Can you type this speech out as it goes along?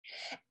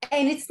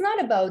And it's not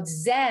about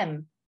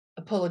them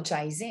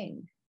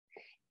apologizing.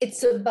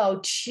 It's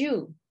about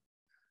you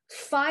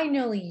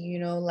finally,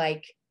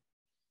 like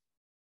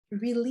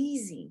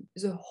releasing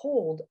the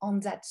hold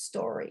on that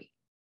story.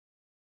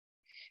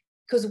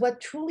 Because what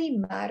truly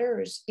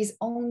matters is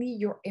only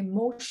your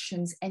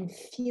emotions and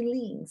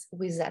feelings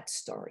with that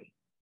story.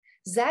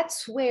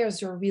 That's where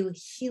the real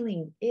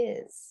healing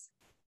is.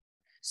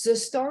 The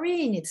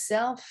story in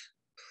itself,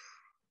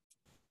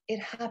 it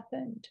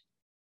happened,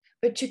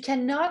 but you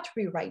cannot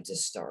rewrite the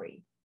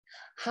story.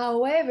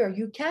 However,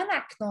 you can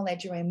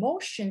acknowledge your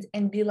emotions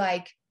and be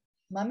like,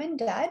 Mom and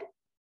Dad,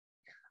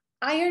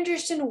 I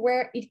understand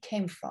where it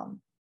came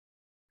from.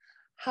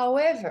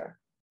 However,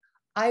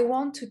 I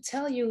want to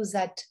tell you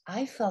that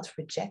I felt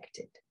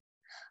rejected.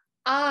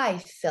 I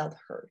felt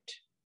hurt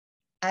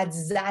at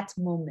that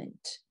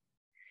moment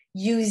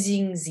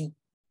using the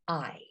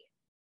I.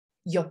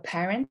 Your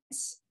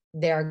parents,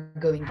 they're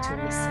going to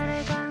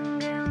listen.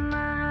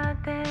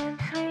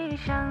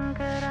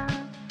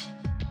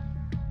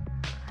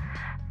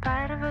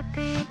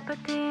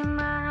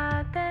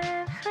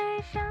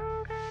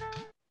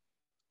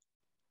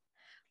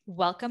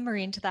 Welcome,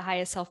 Maureen, to the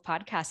Highest Self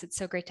podcast. It's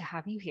so great to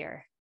have you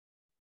here.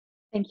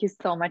 Thank you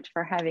so much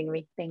for having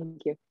me.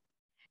 Thank you.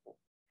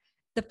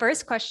 The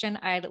first question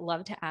I'd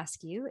love to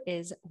ask you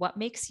is, what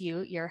makes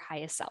you your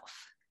highest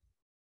self?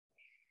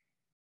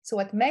 So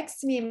what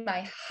makes me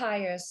my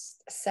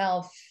highest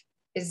self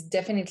is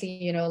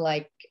definitely,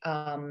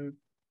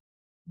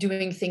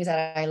 doing things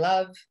that I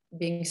love,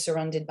 being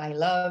surrounded by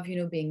love,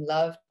 being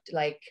loved.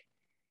 Like,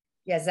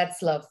 yes,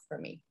 that's love for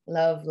me.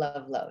 Love,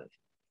 love, love.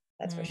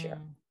 That's for sure.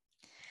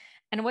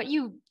 And what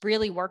you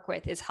really work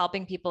with is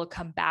helping people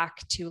come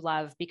back to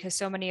love, because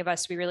so many of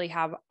us, we really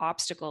have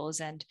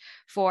obstacles. And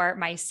for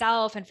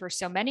myself and for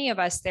so many of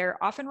us,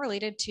 they're often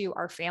related to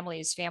our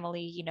families,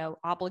 family,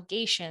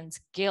 obligations,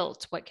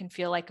 guilt, what can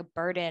feel like a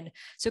burden.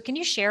 So can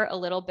you share a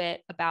little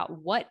bit about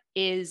what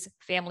is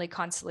family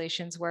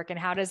constellations work and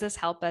how does this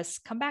help us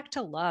come back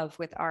to love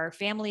with our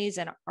families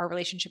and our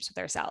relationships with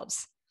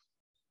ourselves?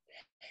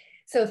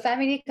 So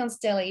family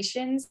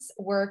constellations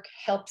work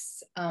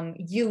helps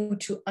you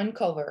to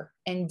uncover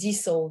and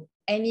dissolve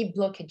any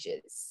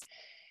blockages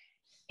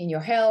in your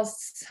health,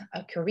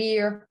 a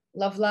career,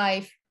 love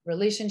life,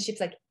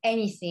 relationships, like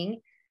anything,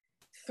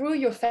 through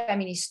your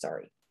family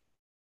story.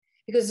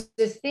 Because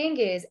the thing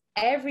is,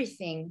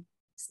 everything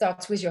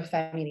starts with your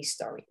family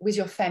story, with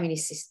your family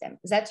system.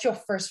 That's your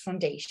first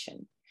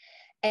foundation.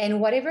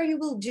 And whatever you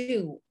will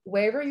do,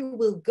 wherever you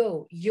will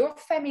go, your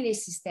family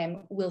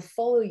system will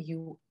follow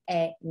you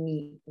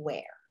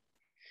anywhere.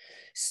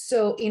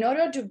 So in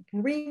order to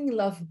bring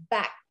love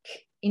back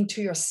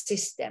into your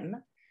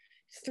system,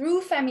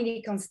 through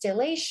family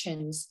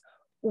constellations,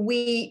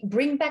 we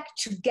bring back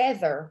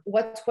together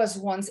what was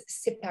once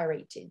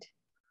separated.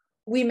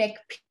 We make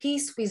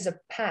peace with the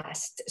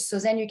past, so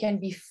then you can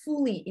be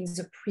fully in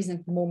the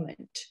present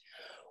moment.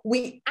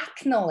 We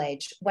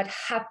acknowledge what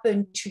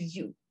happened to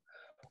you.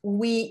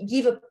 We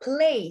give a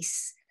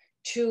place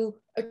to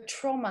a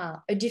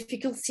trauma, a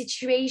difficult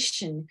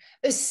situation,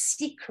 a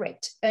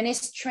secret, an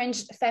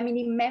estranged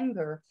family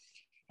member.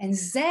 And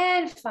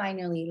then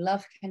finally,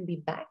 love can be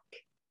back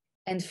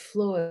and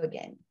flow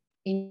again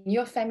in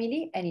your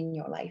family and in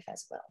your life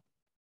as well.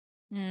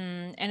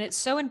 And it's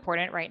so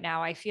important right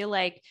now. I feel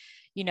like,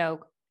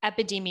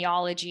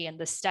 epidemiology and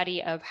the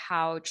study of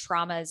how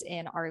traumas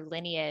in our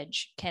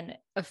lineage can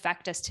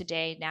affect us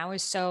today now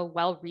is so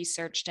well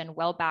researched and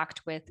well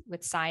backed with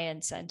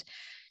science. And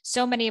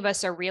so many of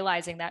us are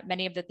realizing that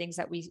many of the things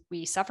that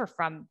we suffer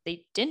from,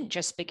 they didn't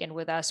just begin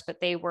with us,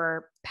 but they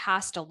were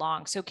passed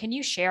along. So can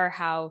you share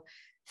how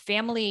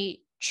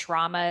family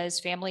traumas,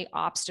 family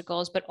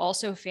obstacles, but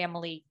also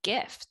family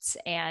gifts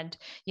and,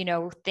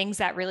 things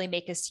that really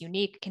make us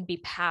unique can be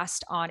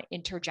passed on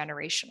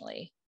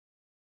intergenerationally?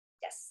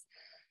 Yes.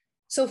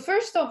 So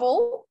first of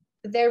all,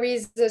 there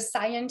is the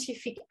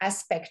scientific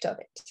aspect of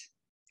it.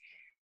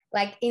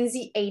 Like in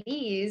the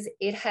 80s,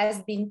 it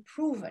has been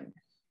proven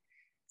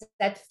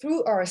that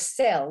through our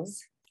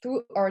cells,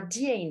 through our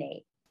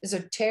DNA, the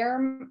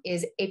term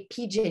is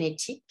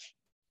epigenetic.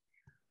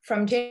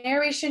 From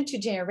generation to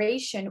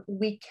generation,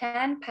 we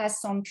can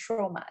pass on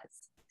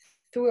traumas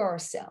through our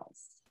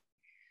cells.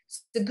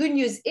 So the good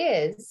news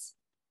is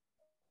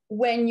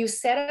when you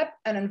set up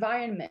an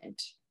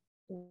environment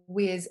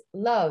with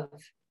love,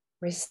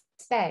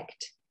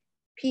 respect,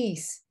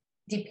 peace,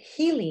 deep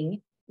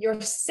healing,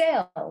 your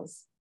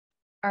cells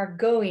are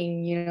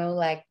going,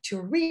 to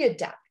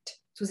readapt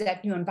to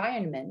that new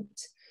environment.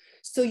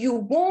 So you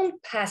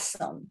won't pass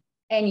on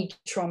any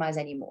traumas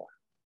anymore.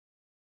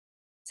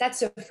 That's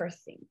the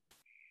first thing.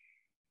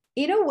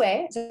 In a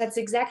way, that's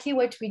exactly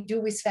what we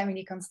do with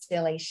family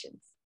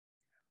constellations.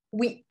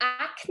 We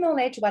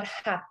acknowledge what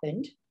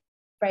happened.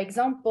 For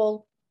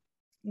example,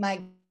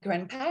 my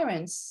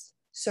grandparents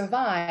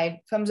survived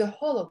from the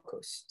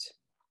Holocaust.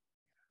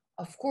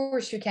 Of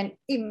course, you can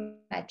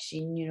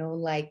imagine,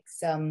 like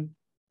some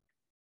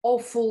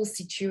awful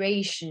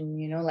situation,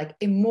 like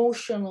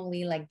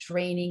emotionally like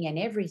draining and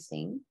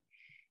everything.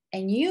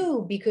 And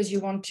you, because you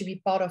want to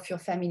be part of your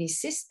family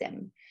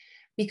system,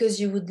 because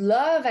you would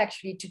love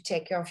actually to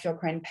take care of your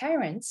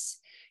grandparents,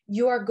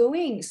 you are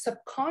going,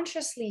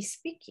 subconsciously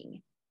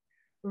speaking,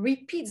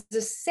 repeats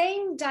the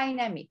same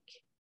dynamic,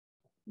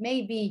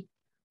 maybe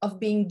of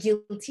being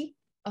guilty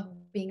of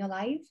being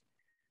alive.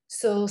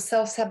 So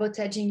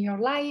self-sabotaging your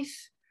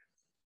life,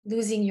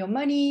 losing your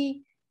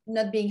money,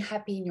 not being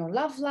happy in your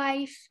love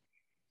life.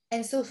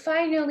 And so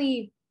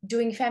finally,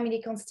 doing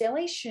family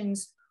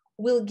constellations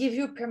will give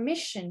you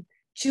permission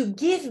to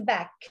give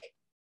back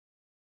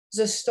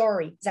the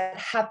story that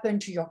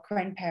happened to your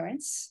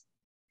grandparents.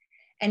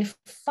 And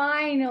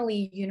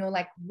finally,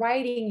 like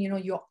writing,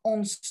 your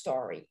own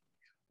story.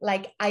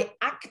 Like, I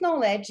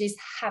acknowledge this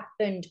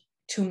happened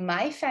to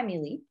my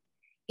family.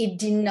 It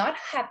did not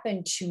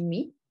happen to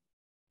me.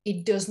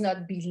 It does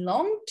not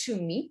belong to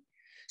me.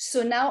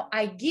 So now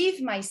I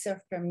give myself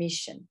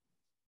permission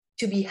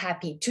to be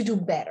happy, to do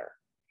better.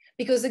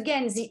 Because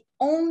again, the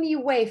only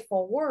way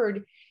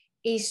forward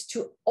is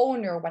to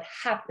honor what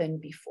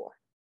happened before.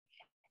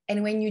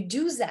 And when you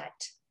do that,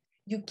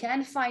 you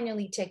can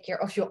finally take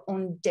care of your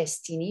own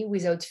destiny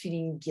without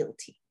feeling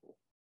guilty.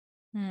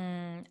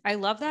 I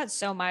love that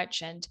so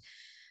much. And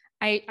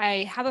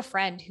I have a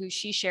friend who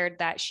she shared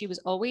that she was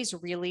always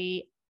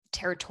really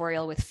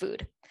territorial with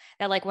food.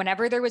 That like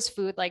whenever there was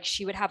food, like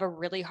she would have a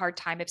really hard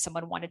time if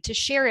someone wanted to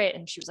share it.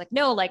 And she was like,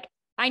 no, like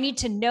I need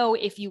to know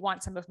if you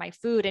want some of my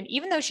food. And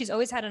even though she's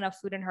always had enough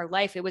food in her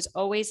life, it was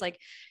always like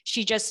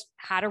she just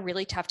had a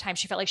really tough time.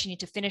 She felt like she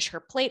needed to finish her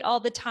plate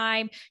all the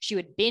time. She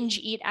would binge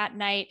eat at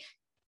night.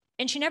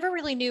 And she never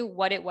really knew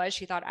what it was.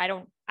 She thought, I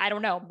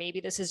don't know,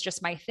 maybe this is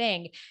just my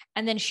thing.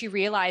 And then she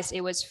realized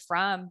it was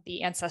from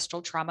the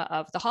ancestral trauma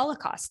of the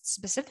Holocaust,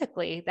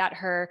 specifically that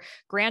her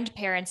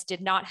grandparents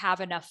did not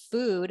have enough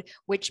food,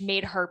 which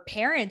made her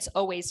parents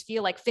always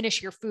feel like,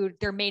 finish your food,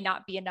 there may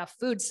not be enough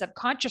food,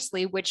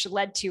 subconsciously, which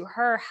led to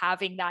her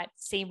having that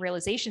same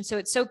realization. So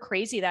it's so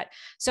crazy that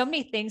so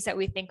many things that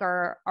we think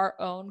are our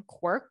own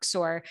quirks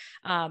or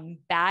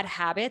bad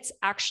habits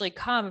actually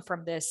come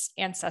from this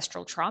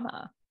ancestral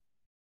trauma.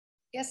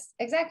 Yes,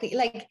 exactly.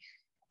 Like,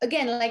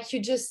 again, like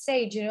you just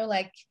said,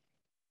 like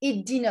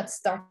it did not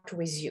start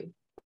with you.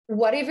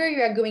 Whatever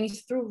you are going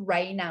through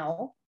right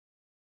now,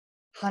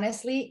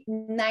 honestly,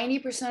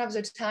 90% of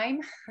the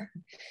time,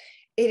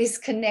 it is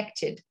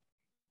connected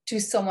to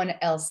someone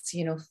else,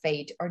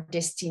 fate or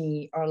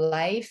destiny or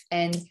life.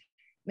 And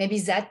maybe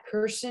that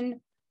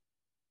person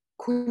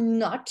could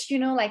not,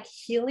 like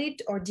heal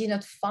it or did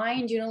not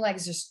find, like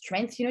the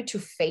strength, to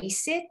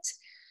face it.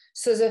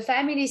 So the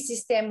family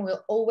system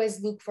will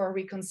always look for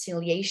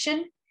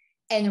reconciliation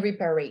and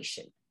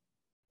reparation.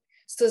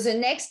 So the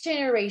next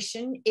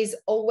generation is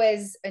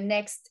always a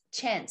next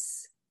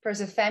chance for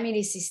the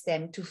family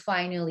system to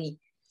finally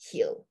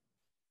heal.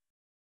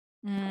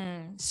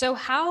 So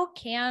how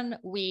can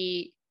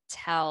we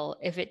tell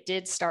if it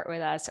did start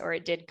with us or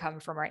it did come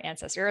from our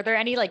ancestor? Are there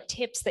any like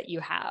tips that you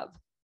have?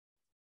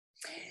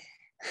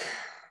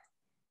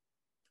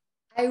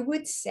 I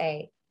would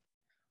say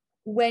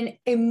when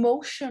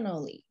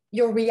emotionally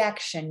your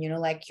reaction,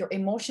 like your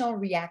emotional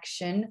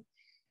reaction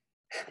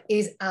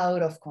is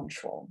out of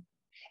control.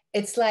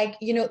 It's like,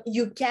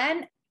 you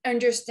can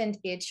understand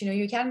it,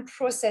 you can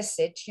process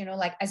it,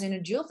 like as an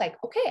adult, like,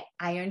 okay,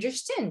 I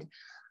understand.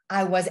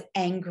 I was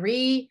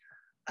angry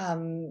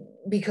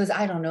because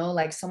I don't know,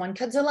 like someone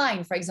cut the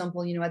line, for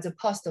example, at the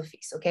post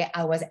office. Okay,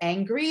 I was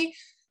angry,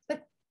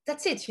 but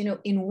that's it.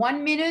 In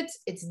 1 minute,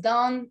 it's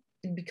done.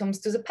 It becomes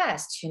to the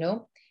past.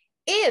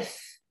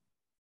 If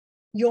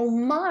your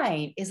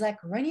mind is like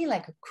running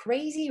like a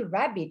crazy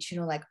rabbit,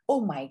 like,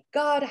 oh my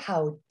God,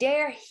 how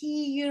dare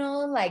he,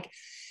 like,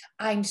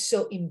 I'm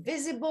so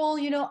invisible,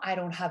 I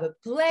don't have a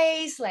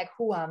place, like,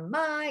 who am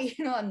I,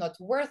 I'm not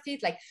worth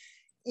it. Like,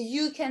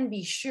 you can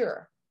be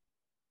sure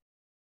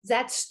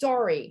that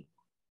story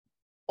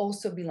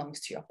also belongs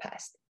to your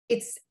past.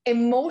 It's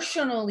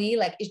emotionally,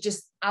 like, it's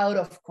just out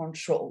of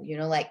control,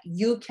 like,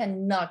 you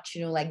cannot,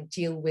 like,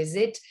 deal with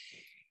it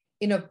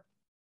in a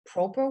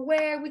proper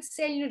way, I would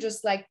say,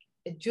 just like,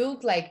 a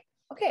joke, like,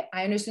 okay,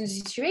 I understand the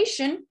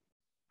situation,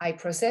 I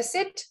process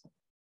it,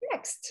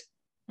 next.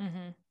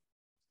 Mm-hmm.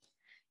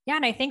 Yeah.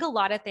 And I think a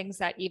lot of things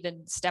that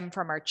even stem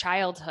from our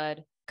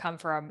childhood come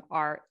from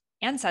our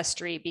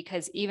ancestry,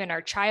 because even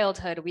our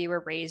childhood, we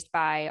were raised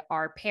by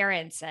our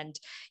parents. And,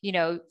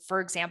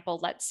 for example,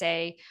 let's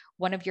say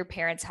one of your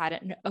parents had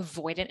an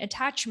avoidant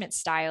attachment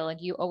style,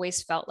 and you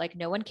always felt like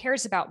no one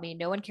cares about me,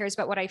 no one cares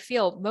about what I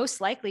feel.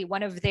 Most likely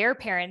one of their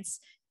parents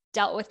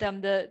dealt with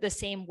them the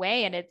same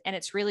way. And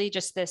it's really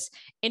just this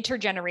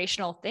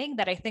intergenerational thing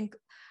that I think,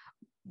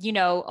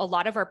 a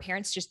lot of our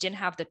parents just didn't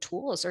have the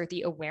tools or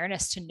the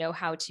awareness to know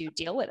how to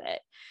deal with it.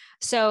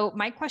 So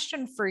my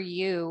question for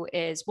you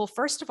is, well,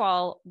 first of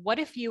all, what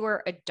if you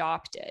were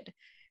adopted?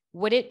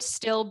 Would it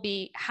still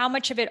be, how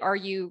much of it are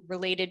you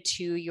related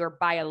to your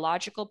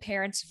biological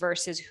parents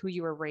versus who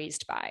you were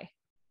raised by?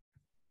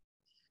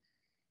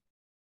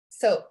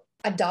 So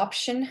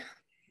adoption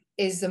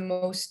is the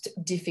most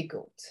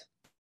difficult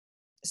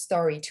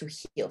story to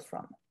heal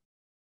from.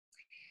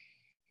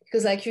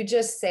 Because like you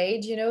just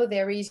said, you know,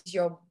 there is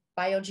your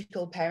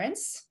biological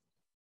parents,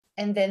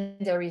 and then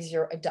there is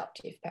your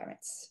adoptive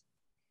parents.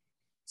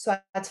 So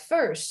at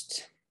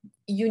first,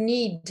 you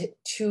need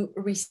to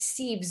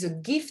receive the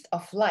gift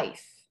of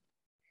life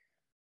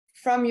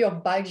from your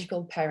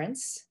biological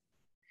parents,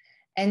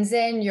 and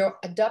then your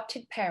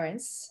adopted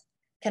parents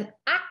can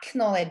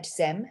acknowledge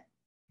them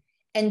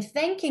and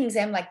thanking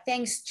them, like,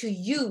 thanks to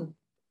you,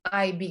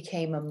 I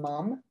became a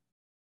mom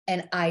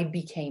and I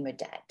became a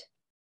dad.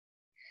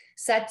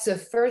 So that's the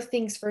first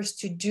things first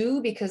to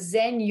do, because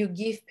then you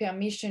give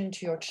permission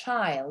to your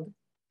child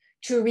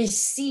to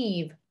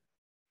receive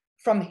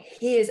from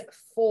his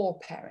four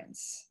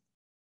parents.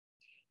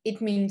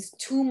 It means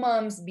two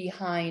moms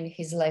behind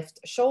his left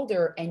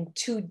shoulder and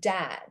two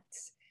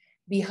dads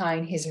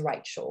behind his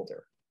right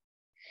shoulder.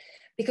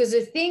 Because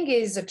the thing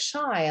is, a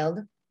child,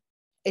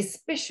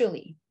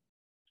 especially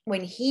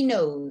when he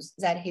knows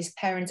that his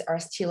parents are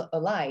still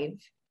alive,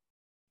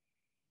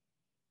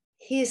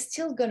 he is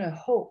still gonna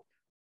hope,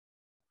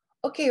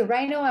 okay,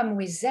 right now I'm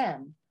with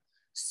them,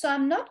 so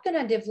I'm not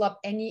gonna develop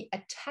any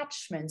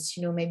attachments,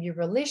 you know, maybe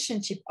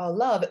relationship or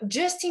love,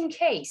 just in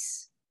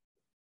case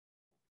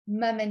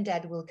mom and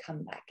dad will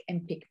come back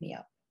and pick me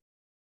up.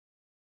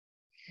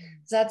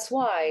 That's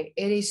why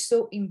it is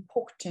so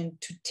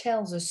important to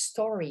tell the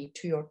story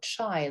to your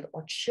child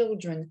or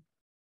children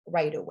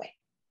right away.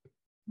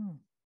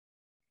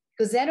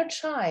 Because then a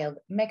child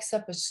makes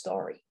up a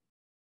story.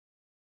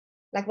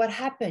 Like, what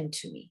happened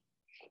to me?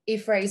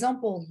 If, for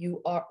example,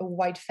 you are a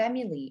white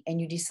family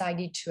and you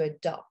decided to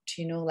adopt,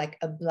 you know, like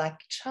a Black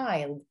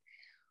child,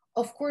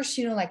 of course,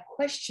 you know, like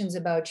questions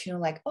about, you know,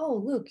 like,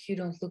 oh, look, you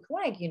don't look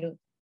like, you know,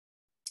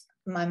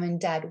 mom and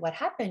dad, what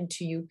happened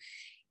to you?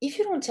 If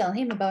you don't tell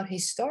him about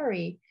his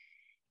story,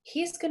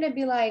 he's going to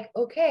be like,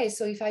 okay,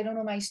 so if I don't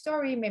know my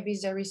story, maybe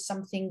there is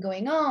something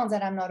going on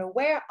that I'm not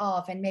aware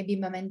of, and maybe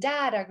mom and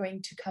dad are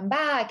going to come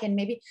back, and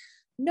maybe,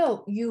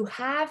 no, you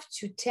have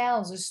to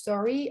tell the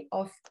story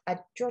of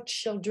your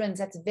children.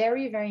 That's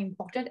very, very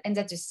important. And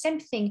that's the same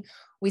thing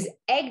with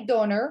egg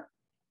donor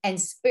and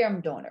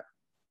sperm donor.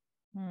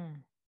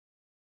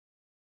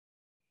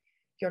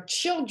 Your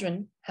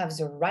children have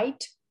the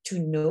right to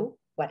know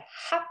what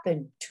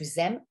happened to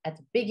them at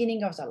the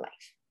beginning of their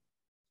life.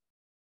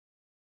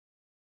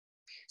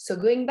 So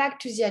going back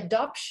to the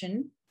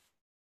adoption,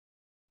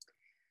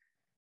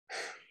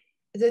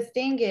 the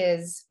thing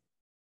is,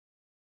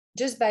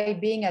 just by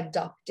being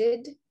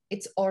adopted,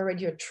 it's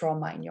already a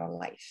trauma in your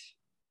life.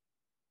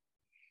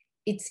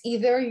 It's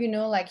either, you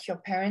know, like your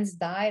parents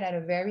died at a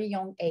very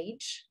young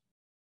age,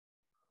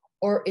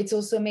 or it's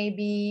also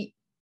maybe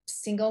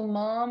single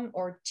mom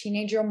or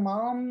teenager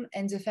mom,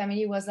 and the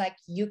family was like,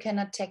 you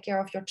cannot take care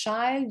of your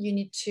child, you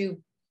need to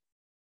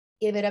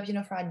give it up, you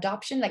know, for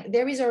adoption. Like,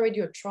 there is already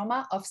a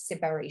trauma of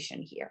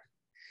separation here.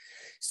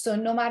 So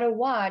no matter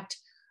what,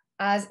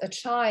 as a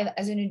child,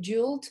 as an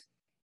adult,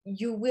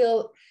 you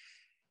will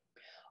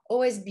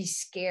always be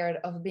scared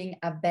of being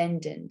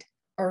abandoned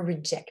or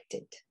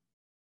rejected.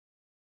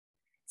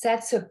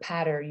 That's a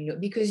pattern, you know,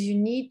 because you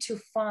need to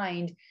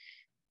find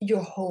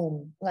your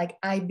home. Like,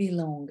 I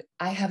belong,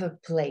 I have a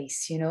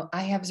place, you know,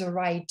 I have the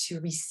right to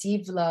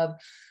receive love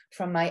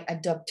from my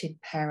adopted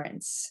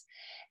parents.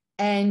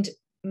 And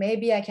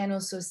maybe I can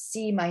also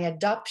see my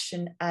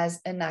adoption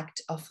as an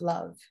act of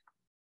love.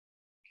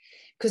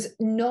 Because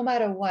no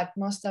matter what,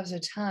 most of the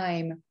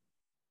time,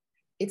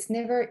 it's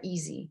never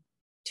easy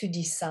to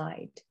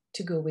decide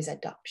to go with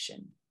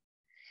adoption.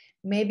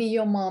 Maybe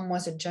your mom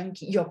was a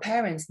junkie, your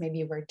parents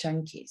maybe were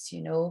junkies,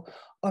 you know,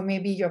 or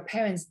maybe your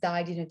parents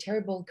died in a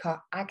terrible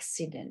car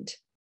accident.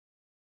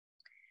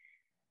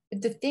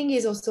 But the thing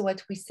is also,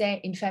 what we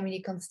say in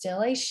family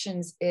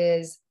constellations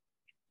is,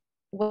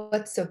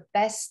 what's the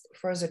best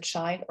for the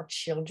child or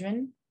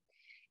children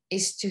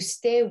is to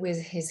stay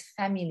with his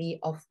family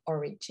of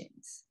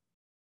origins.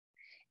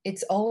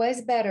 It's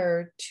always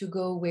better to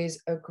go with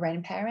a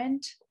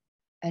grandparent,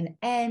 an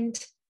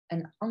aunt,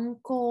 an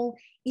uncle,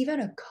 even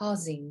a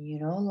cousin, you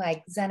know,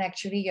 like, than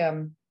actually,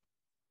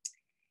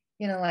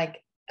 you know,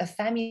 like a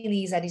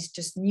family that is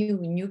just new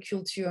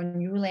culture,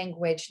 new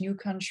language, new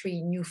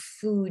country, new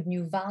food,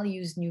 new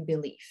values, new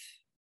belief.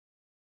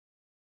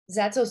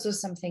 That's also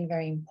something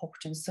very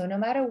important. So no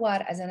matter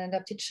what, as an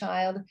adopted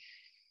child,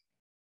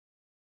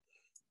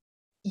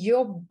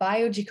 your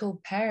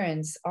biological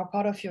parents are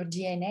part of your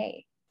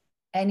DNA.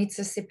 And it's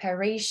a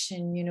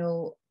separation, you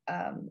know,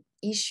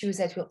 issues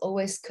that will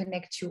always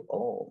connect you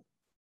all.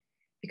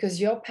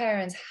 Because your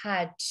parents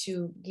had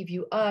to give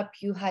you up,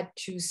 you had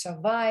to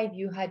survive,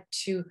 you had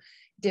to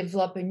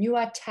develop a new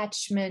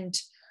attachment,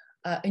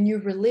 a new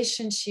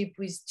relationship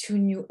with two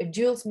new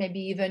adults, maybe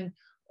even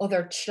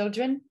other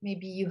children.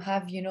 Maybe you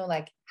have, you know,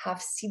 like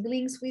half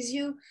siblings with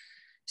you.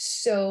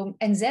 So,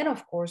 and then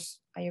of course,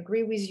 I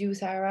agree with you,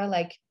 Sarah,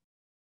 like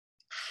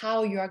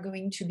how you are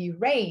going to be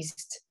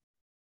raised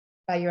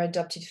by your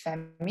adopted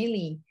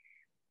family,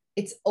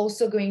 it's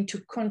also going to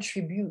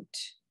contribute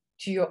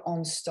to your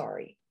own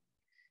story.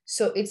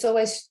 So it's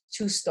always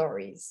two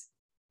stories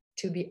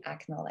to be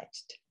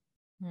acknowledged.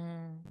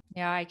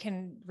 Yeah, I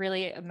can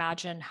really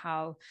imagine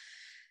how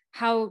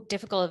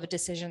difficult of a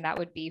decision that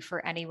would be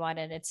for anyone,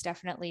 and it's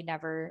definitely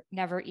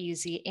never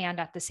easy, and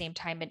at the same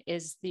time it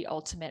is the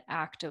ultimate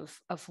act of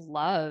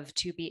love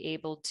to be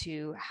able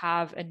to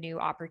have a new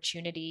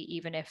opportunity,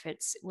 even if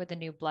it's with a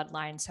new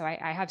bloodline. So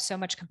I have so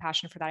much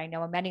compassion for that. I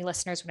know many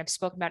listeners, when I've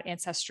spoken about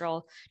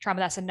ancestral trauma,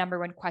 that's a number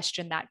one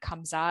question that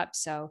comes up.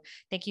 So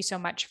thank you so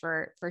much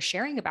for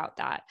sharing about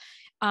that.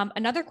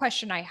 Another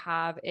question I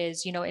have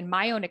is, in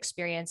my own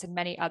experience and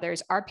many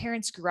others, our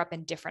parents grew up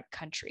in different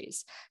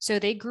countries. So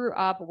they grew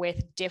up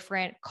with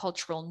different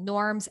cultural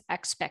norms,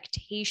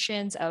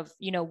 expectations of,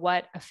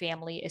 what a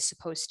family is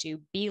supposed to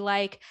be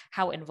like,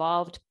 how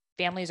involved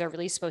families are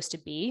really supposed to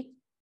be.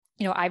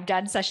 I've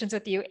done sessions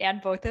with you,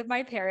 and both of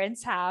my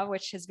parents have,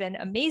 which has been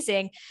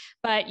amazing.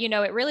 But,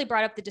 it really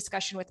brought up the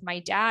discussion with my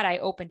dad. I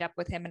opened up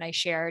with him and I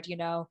shared,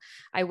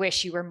 I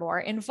wish you were more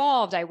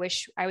involved. I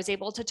wish I was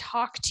able to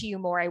talk to you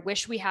more. I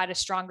wish we had a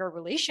stronger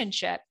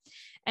relationship.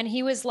 And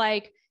he was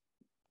like,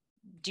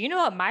 do you know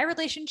what my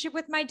relationship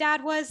with my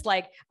dad was?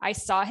 Like, I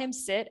saw him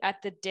sit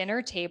at the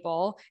dinner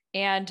table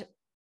and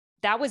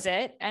that was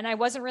it. And I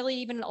wasn't really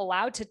even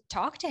allowed to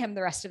talk to him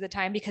the rest of the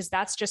time, because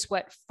that's just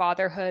what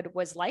fatherhood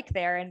was like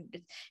there.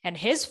 And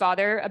his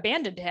father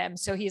abandoned him.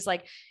 So he's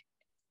like,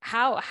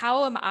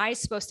 how am I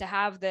supposed to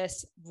have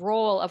this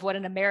role of what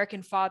an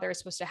American father is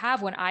supposed to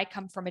have when I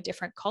come from a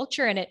different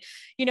culture? And it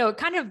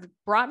kind of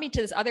brought me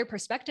to this other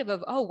perspective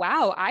of, oh,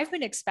 wow, I've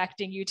been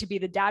expecting you to be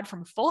the dad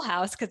from Full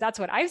House, because that's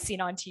what I've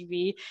seen on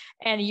TV.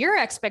 And your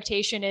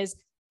expectation is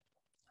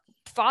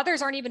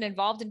fathers aren't even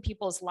involved in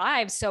people's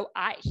lives. So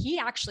he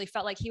actually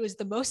felt like he was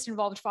the most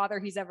involved father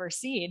he's ever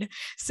seen.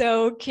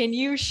 So can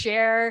you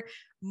share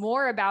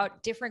more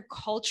about different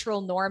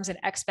cultural norms and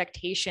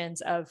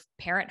expectations of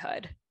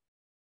parenthood?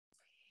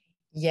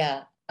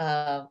 Yeah.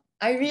 I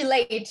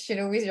relate,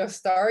 with your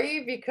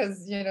story,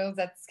 because,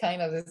 that's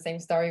kind of the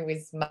same story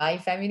with my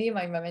family,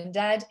 my mom and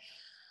dad.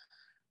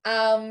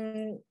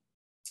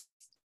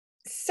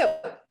 So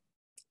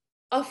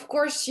of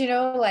course,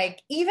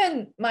 like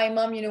even my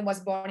mom, was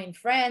born in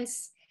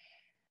France.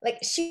 Like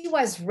she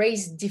was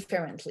raised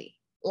differently.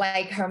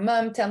 Like her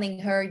mom telling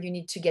her, you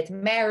need to get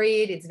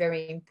married. It's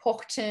very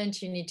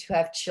important. You need to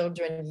have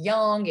children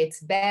young.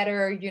 It's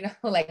better,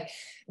 like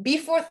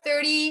before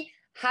 30,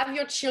 have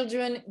your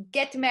children,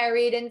 get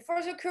married. And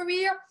for the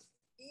career,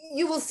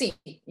 you will see,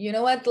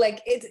 what,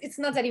 like it's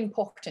not that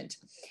important.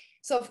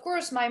 So of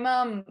course, my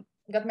mom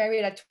got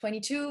married at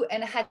 22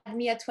 and had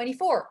me at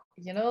 24,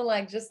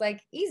 like just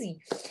like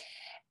easy.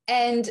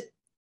 And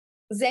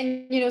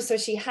then, so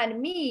she had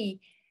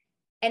me,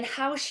 and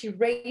how she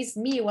raised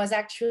me was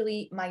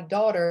actually, my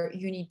daughter,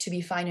 you need to be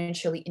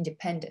financially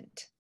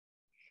independent.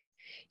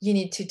 You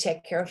need to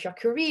take care of your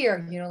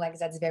career, like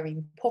that's very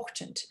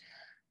important.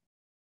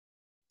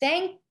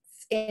 Thanks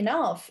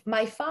enough,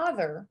 my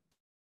father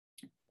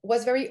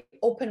was very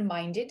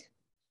open-minded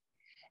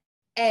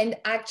and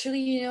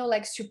actually,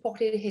 like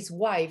supported his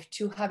wife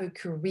to have a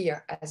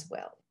career as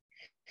well.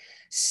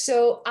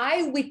 So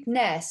I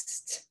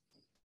witnessed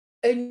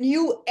a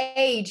new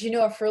age,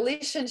 of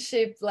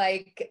relationship,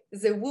 like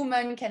the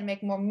woman can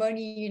make more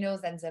money,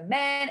 than the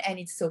man, and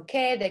it's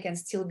okay. They can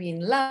still be in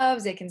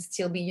love. They can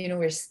still be,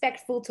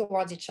 respectful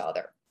towards each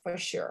other, for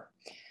sure.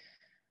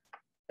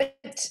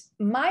 But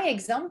my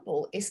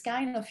example is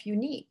kind of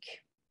unique,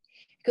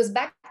 because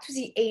back to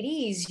the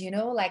 80s,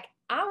 like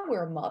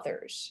our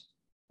mothers,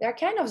 they're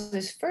kind of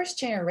this first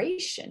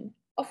generation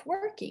of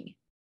working,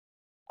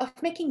 of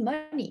making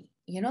money,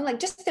 like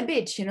just a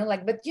bit,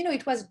 like, but,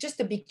 it was just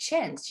a big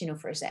chance,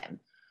 for them.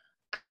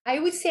 I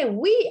would say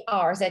we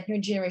are that new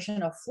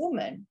generation of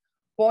women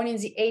born in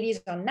the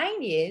 80s or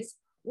 90s,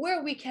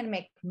 where we can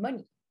make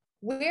money,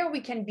 where we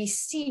can be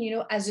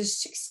seen, as a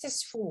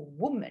successful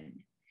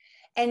woman.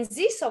 And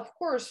this, of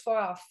course, for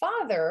our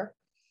father,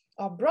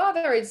 our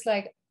brother, it's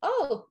like,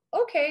 oh,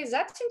 okay,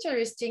 that's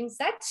interesting.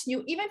 That's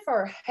new. Even for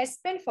our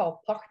husband, for our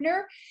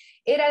partner,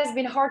 it has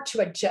been hard to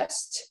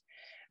adjust,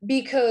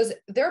 because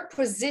their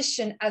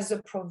position as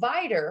a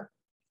provider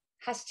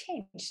has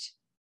changed.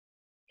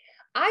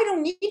 I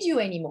don't need you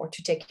anymore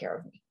to take care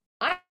of me.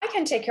 I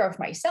can take care of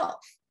myself.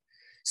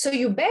 So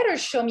you better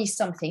show me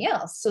something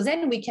else, so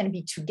then we can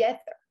be together.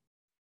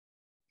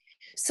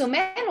 So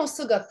men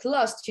also got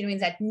lost, in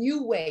that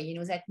new way,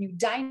 that new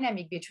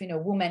dynamic between a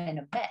woman and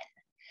a man.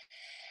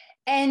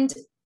 And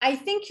I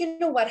think,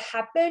 what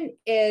happened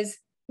is,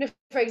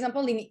 for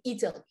example, in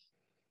Italy,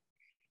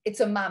 it's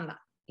a mama,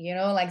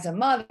 like the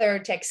mother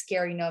takes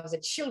care, of the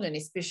children,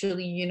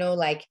 especially,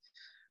 like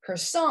her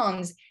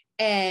sons.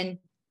 And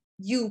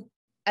you,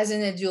 as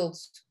an adult,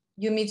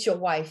 you meet your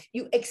wife,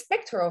 you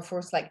expect her, of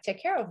course, like,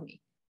 take care of me.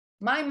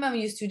 My mom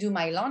used to do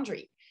my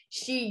laundry.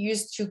 She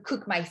used to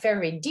cook my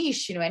favorite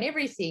dish, and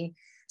everything.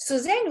 So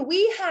then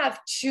we have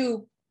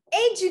to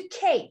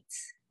educate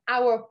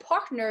our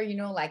partner,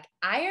 like,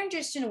 I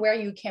understand where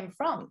you came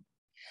from.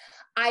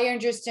 I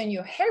understand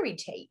your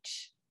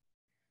heritage.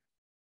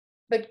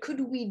 But could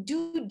we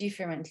do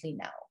differently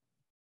now?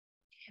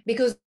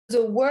 because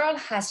the world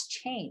has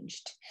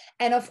changed.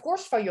 And of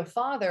course, for your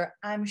father,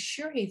 I'm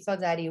sure he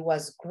thought that it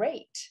was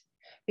great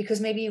because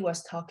maybe he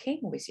was talking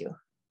with you.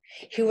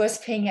 He was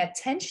paying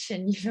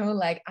attention,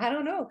 like, I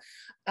don't know,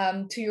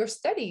 to your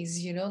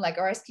studies, like,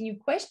 or asking you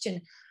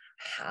question,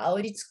 how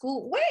did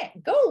school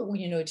go,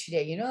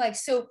 today, like,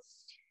 so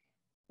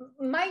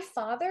my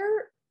father,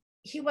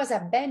 he was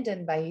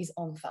abandoned by his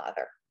own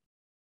father.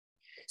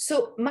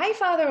 So my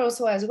father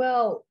also as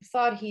well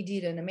thought he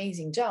did an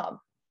amazing job,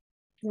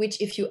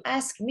 which if you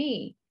ask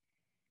me,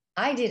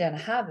 I didn't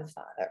have a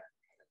father.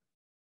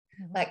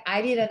 Like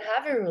I didn't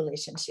have a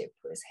relationship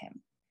with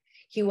him.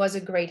 He was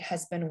a great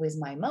husband with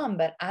my mom,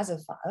 but as a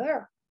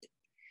father,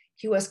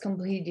 he was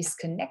completely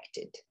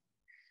disconnected.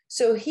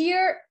 So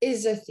here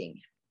is the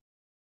thing.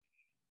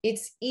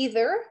 It's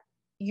either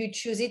you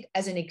choose it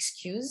as an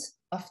excuse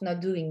of not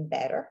doing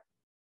better,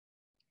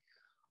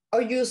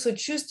 or you also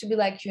choose to be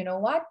like, you know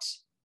what?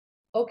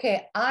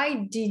 Okay,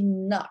 I did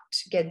not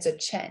get the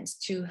chance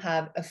to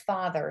have a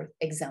father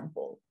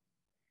example.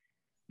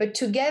 But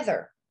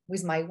together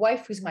with my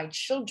wife, with my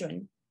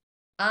children,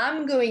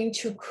 I'm going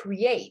to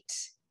create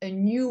a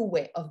new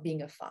way of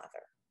being a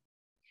father.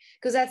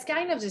 Because that's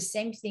kind of the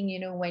same thing,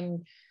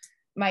 when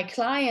my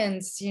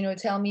clients,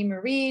 tell me,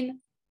 Marine,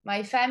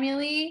 my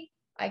family,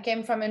 I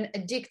came from an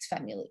addict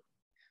family.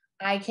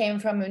 I came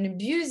from an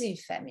abusive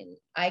family.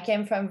 I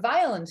came from a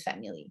violent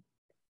family.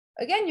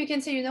 Again, you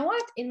can say, you know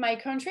what? In my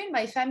country, in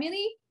my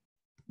family,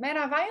 men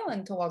are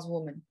violent towards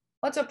women.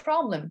 What's a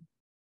problem?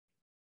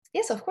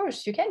 Yes, of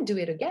course, you can do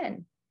it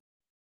again,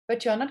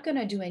 but you're not going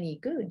to do any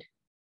good.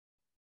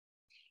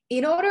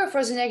 In order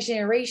for the next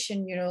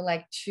generation,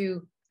 like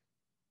to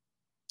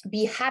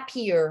be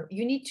happier,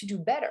 you need to do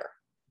better.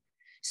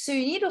 So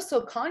you need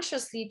also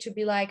consciously to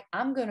be like,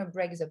 I'm going to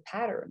break the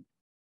pattern.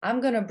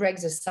 I'm going to break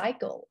the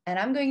cycle, and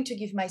I'm going to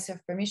give myself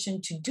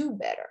permission to do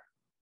better.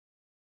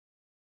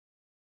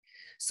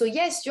 So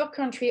yes, your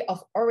country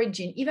of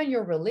origin, even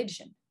your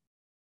religion,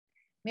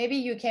 maybe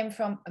you came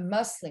from a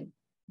Muslim,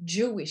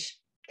 Jewish,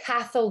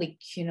 Catholic,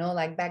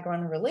 like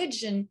background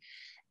religion.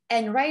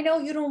 And right now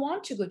you don't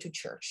want to go to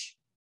church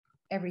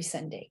every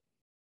Sunday.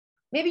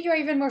 Maybe you're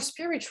even more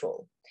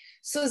spiritual.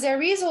 So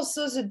there is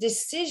also the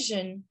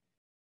decision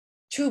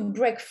to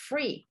break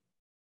free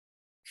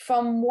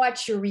from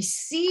what you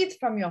received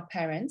from your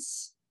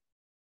parents,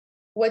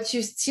 what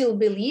you still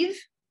believe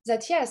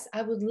that, yes,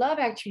 I would love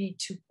actually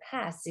to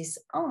pass this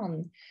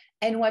on,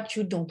 and what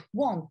you don't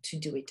want to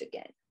do it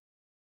again.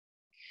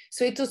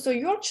 So it's also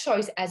your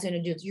choice as an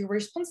adult, your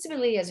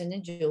responsibility as an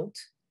adult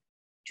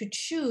to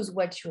choose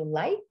what you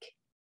like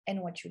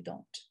and what you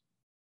don't.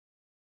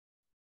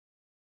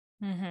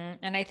 Mm-hmm.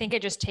 And I think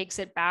it just takes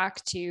it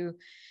back to,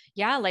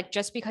 like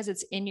just because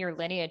it's in your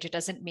lineage, it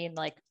doesn't mean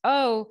like,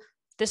 oh,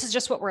 this is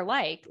just what we're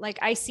like. Like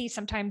I see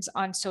sometimes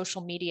on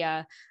social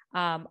media,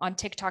 on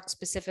TikTok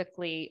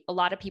specifically, a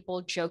lot of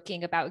people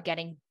joking about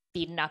getting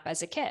beaten up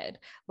as a kid.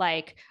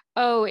 Like,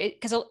 oh,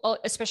 because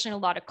especially in a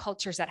lot of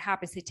cultures that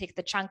happens, they take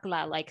the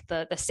chancla, like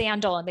the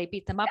sandal, and they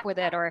beat them up with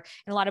it. Or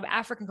in a lot of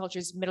African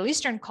cultures, Middle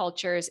Eastern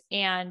cultures,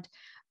 and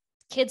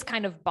kids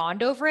kind of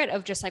bond over it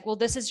of just like, well,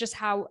 this is just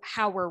how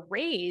we're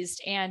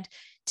raised. And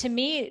to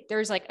me,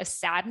 there's like a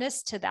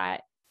sadness to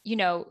that,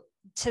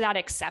 to that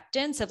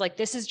acceptance of like,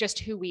 this is just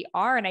who we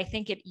are. And I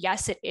think it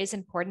is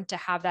important to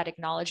have that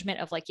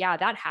acknowledgement of like, yeah,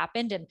 that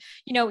happened. And,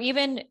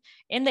 even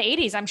in the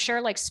 80s, I'm sure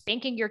like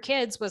spanking your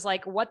kids was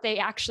like what they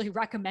actually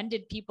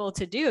recommended people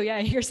to do. Yeah.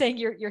 You're saying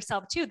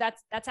yourself too.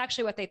 That's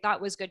actually what they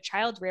thought was good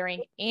child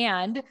rearing.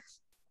 And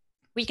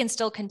we can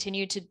still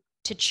continue to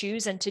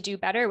choose and to do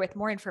better with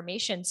more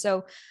information.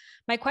 So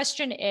my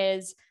question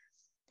is,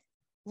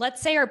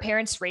 let's say our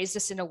parents raised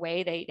us in a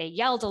way they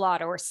yelled a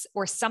lot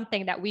or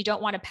something that we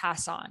don't want to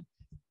pass on.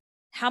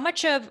 How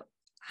much of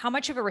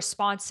a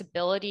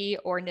responsibility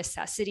or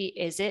necessity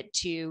is it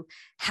to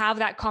have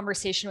that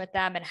conversation with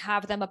them and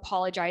have them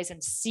apologize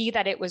and see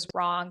that it was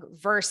wrong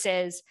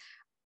versus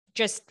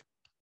just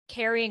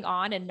carrying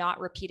on and not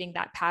repeating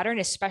that pattern,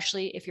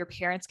 especially if your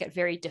parents get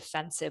very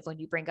defensive when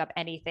you bring up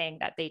anything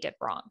that they did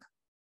wrong?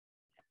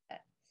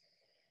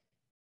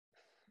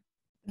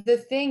 The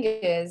thing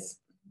is,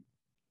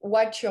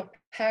 what your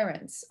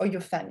parents or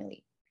your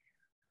family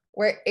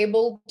were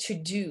able to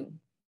do,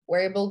 were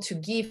able to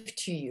give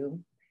to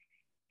you,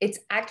 it's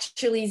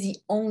actually the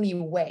only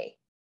way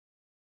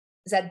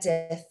that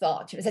they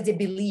thought, that they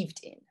believed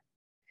in.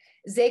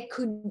 They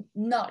could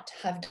not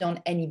have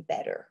done any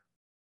better.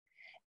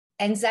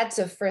 And that's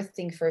the first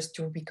thing first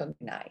to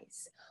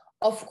recognize.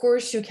 Of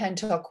course, you can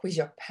talk with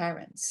your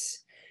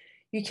parents.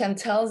 You can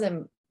tell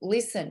them,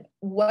 listen,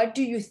 what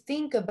do you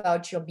think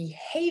about your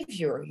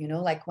behavior?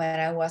 Like when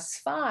I was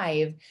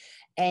 5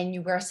 and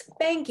you were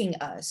spanking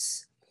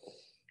us,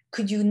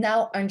 could you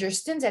now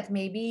understand that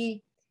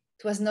maybe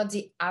it was not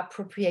the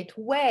appropriate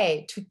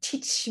way to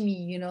teach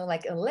me,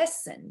 like a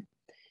lesson?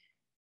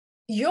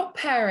 Your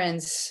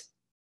parents,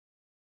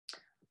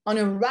 on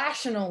a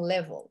rational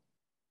level,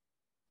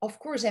 of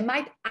course, they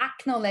might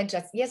acknowledge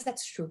that, yes,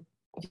 that's true.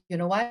 You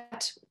know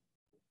what?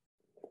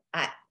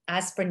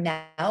 As for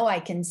now,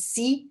 I can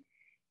see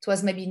It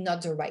was maybe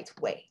not the right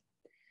way.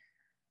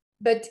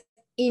 But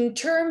in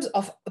terms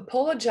of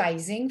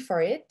apologizing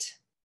for it,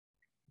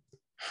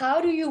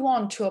 how do you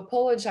want to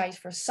apologize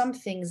for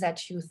something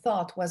that you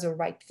thought was the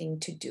right thing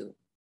to do?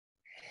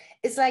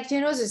 It's like,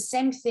 the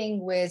same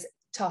thing with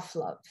tough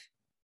love.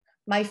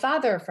 My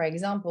father, for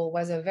example,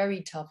 was a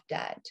very tough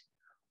dad.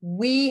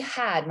 We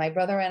had, my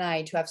brother and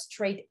I, to have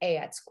straight A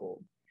at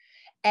school.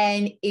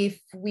 And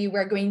if we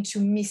were going to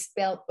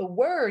misspell a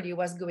word, he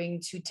was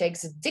going to take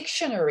the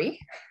dictionary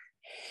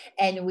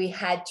and we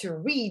had to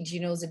read,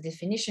 the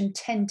definition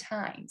 10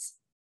 times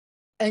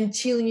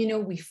until,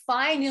 we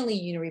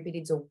finally,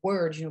 repeated the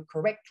word,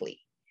 correctly.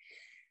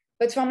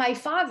 But for my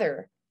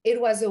father,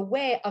 it was a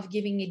way of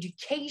giving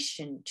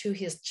education to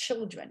his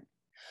children.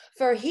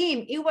 For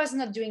him, he was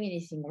not doing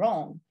anything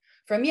wrong.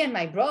 For me and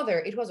my brother,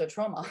 it was a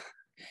trauma.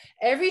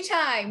 Every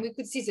time we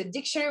could see the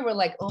dictionary, we're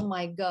like, oh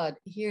my God,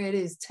 here it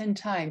is 10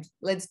 times.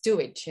 Let's do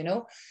it,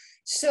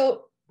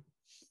 So,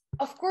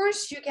 of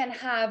course, you can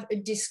have a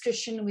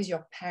discussion with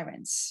your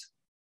parents.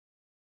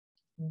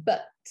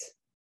 But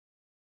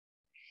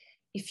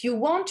if you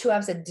want to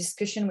have that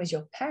discussion with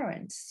your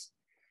parents,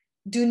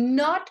 do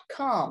not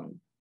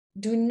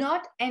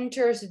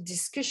enter the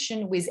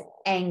discussion with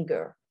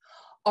anger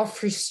or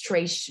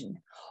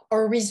frustration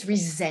or with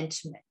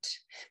resentment,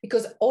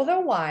 because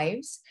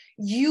otherwise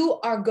you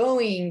are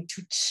going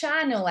to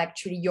channel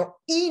actually your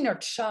inner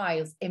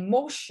child's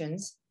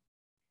emotions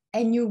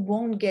and you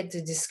won't get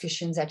the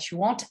discussions that you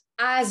want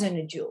as an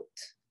adult.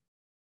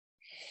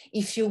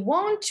 If you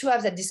want to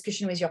have that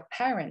discussion with your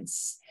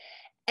parents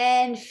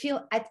and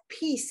feel at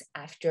peace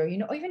after,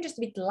 or even just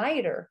a bit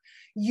lighter,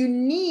 you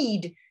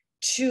need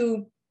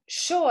to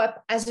show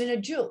up as an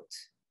adult.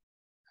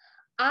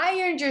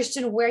 I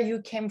understand where you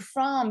came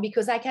from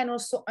because I can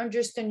also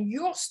understand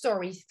your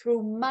story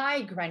through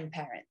my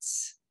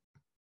grandparents.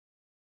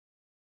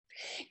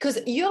 Because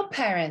your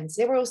parents,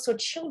 they were also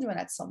children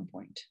at some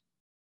point.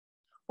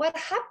 What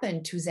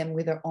happened to them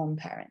with their own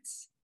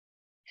parents?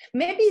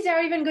 Maybe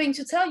they're even going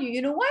to tell you,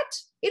 you know what?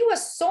 It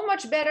was so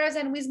much better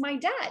than with my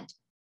dad.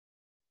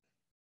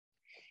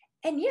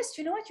 And yes,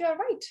 you know what? You are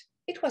right.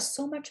 It was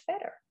so much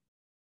better.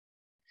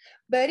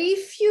 But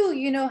if you,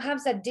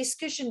 have that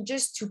discussion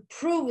just to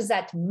prove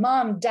that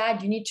mom,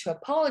 dad, you need to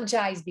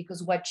apologize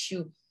because what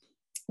you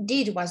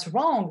did was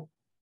wrong,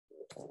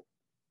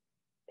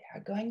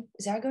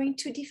 they're going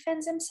to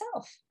defend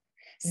themselves.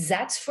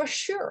 That's for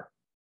sure.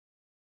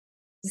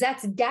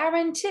 That's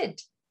guaranteed.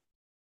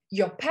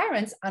 Your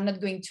parents are not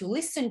going to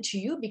listen to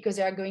you because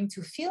they are going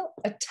to feel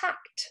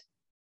attacked.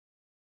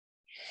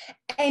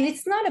 And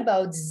it's not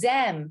about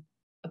them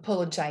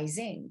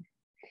apologizing.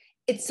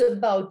 It's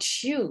about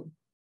you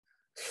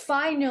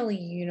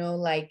finally,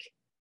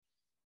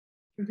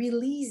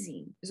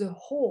 releasing the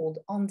hold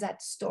on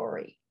that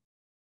story.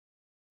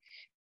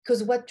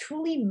 Because what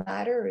truly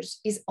matters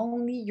is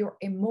only your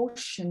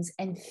emotions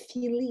and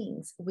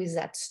feelings with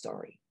that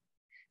story.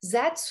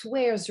 That's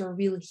where the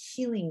real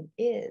healing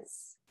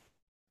is.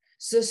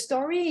 The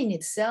story in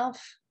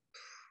itself,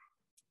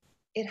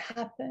 it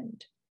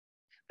happened,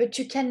 but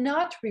you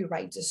cannot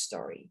rewrite the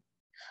story.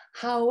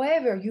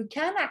 However, you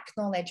can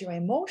acknowledge your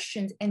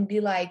emotions and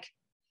be like,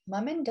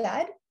 Mom and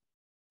Dad,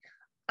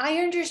 I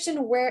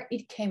understand where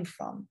it came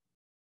from.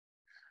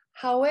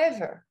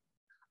 However,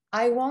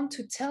 I want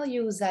to tell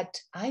you that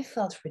I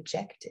felt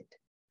rejected.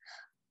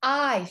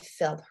 I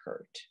felt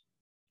hurt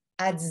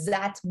at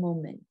that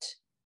moment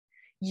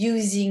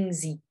using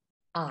the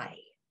I.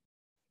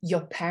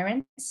 Your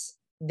parents,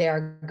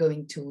 they're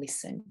going to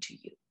listen to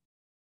you.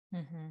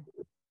 Mm-hmm.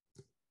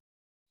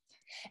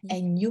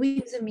 And you,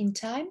 in the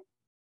meantime,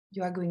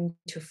 you are going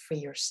to free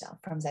yourself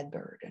from that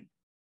burden.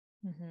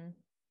 Mm-hmm.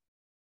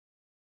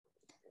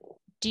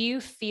 Do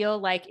you feel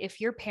like if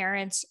your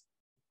parents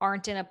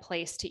aren't in a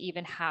place to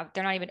even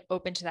they're not even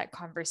open to that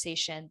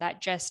conversation,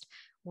 that just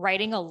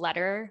writing a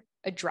letter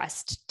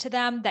addressed to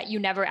them that you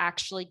never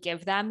actually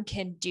give them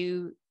can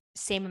do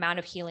same amount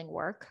of healing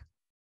work?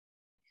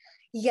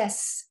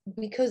 Yes,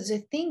 because the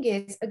thing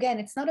is, again,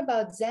 it's not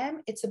about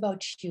them, it's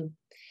about you.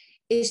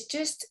 It's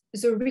just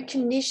the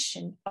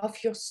recognition of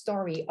your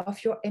story,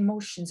 of your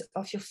emotions,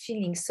 of your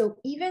feelings. So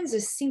even the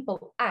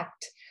simple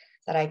act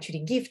that I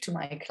actually give to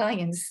my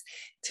clients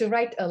to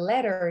write a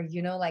letter,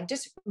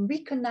 just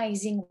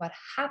recognizing what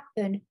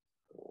happened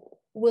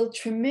will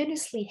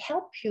tremendously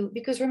help you.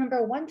 Because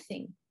remember one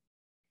thing,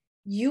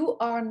 you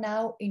are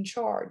now in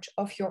charge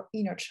of your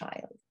inner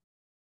child.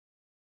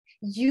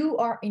 You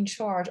are in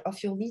charge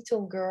of your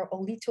little girl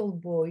or little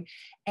boy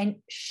and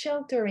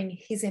sheltering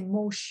his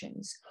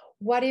emotions.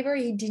 Whatever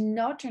he did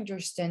not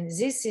understand,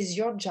 this is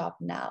your job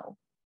now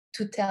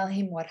to tell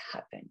him what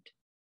happened.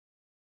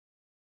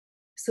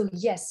 So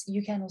yes,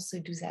 you can also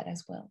do that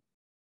as well.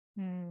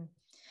 And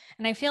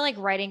I feel like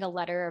writing a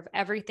letter of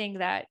everything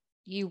that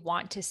you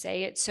want to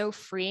say, it's so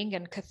freeing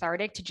and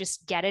cathartic to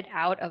just get it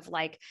out of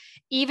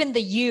even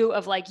the you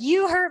of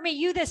you hurt me,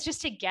 you this,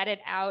 just to get it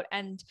out.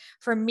 And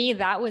for me,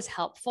 that was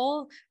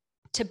helpful.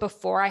 to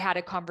before I had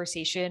a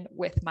conversation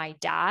with my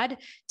dad,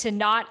 to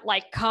not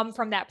like come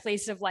from that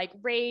place of like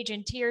rage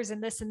and tears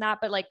and this and that,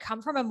 but like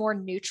come from a more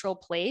neutral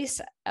place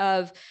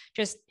of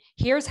just,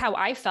 here's how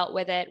I felt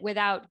with it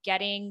without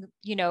getting,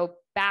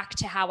 back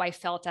to how I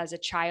felt as a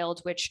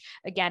child, which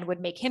again would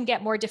make him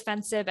get more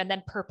defensive and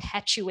then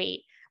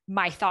perpetuate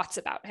my thoughts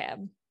about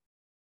him.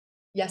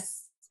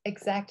 Yes,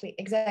 exactly.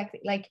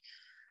 Like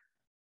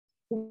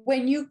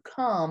when you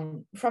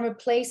come from a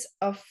place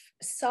of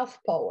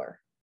self-power,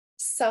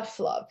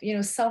 self-love,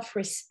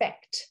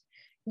 self-respect,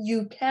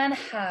 you can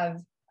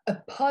have a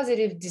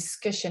positive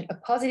discussion, a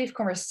positive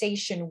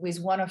conversation with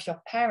one of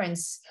your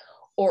parents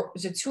or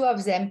the two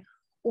of them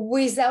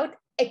without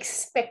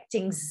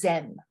expecting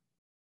them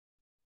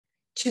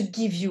to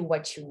give you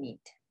what you need.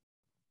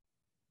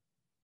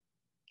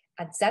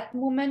 At that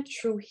moment,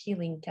 true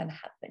healing can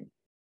happen.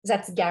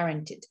 That's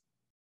guaranteed.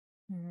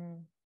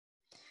 Mm-hmm.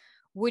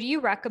 Would you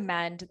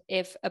recommend,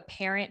 if a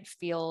parent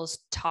feels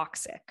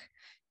toxic,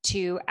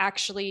 to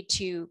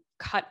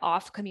cut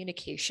off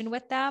communication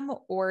with them?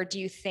 Or do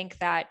you think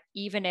that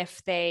even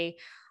if they're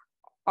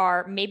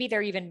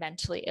even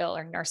mentally ill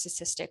or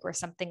narcissistic or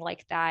something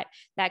like that,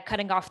 that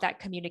cutting off that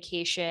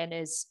communication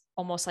is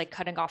almost like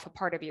cutting off a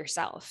part of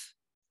yourself?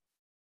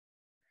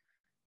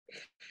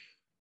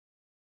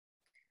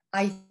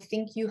 I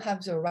think you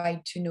have the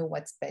right to know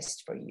what's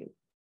best for you.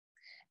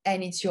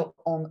 And it's your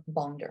own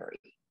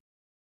boundary.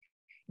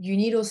 You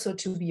need also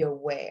to be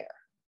aware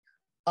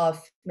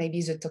of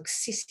maybe the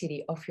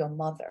toxicity of your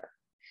mother.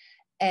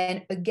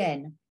 And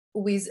again,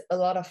 with a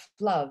lot of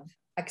love,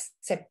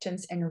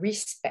 acceptance, and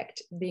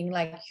respect, being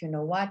like, you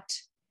know what?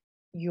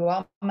 You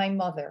are my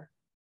mother.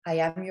 I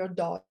am your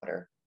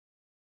daughter.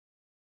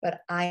 But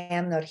I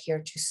am not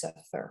here to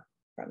suffer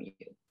from you.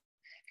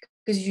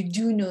 Because you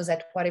do know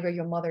that whatever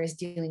your mother is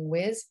dealing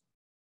with,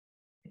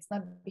 it's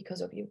not because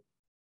of you.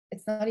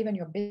 It's not even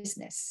your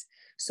business.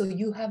 So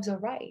you have the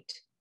right,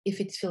 if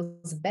it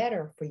feels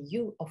better for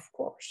you, of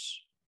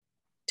course,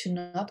 to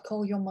not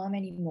call your mom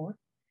anymore,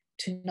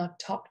 to not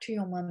talk to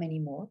your mom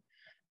anymore,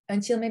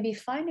 until maybe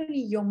finally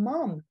your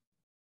mom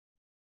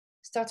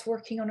starts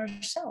working on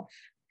herself.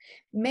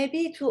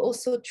 Maybe it will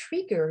also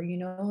trigger,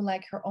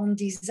 like her own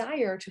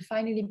desire to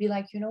finally be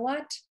like, you know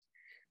what?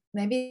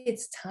 Maybe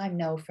it's time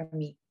now for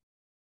me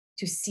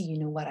to see,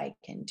 what I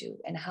can do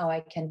and how I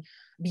can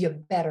be a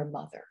better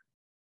mother.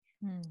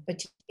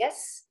 But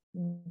yes,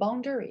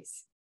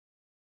 boundaries,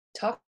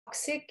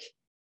 toxic,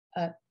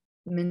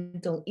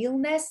 mental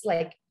illness,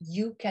 like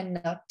you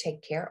cannot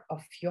take care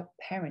of your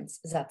parents.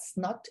 That's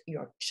not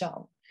your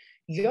job.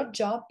 Your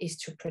job is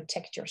to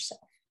protect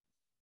yourself.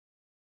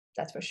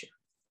 That's for sure.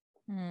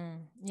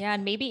 Yeah.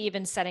 And maybe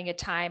even setting a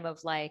time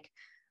of like,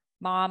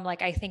 Mom,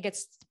 like, I think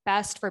it's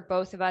best for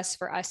both of us,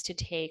 for us to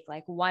take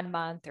like 1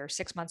 month or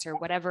 6 months or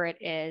whatever it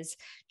is,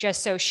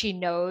 just so she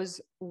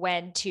knows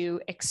when to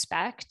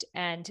expect.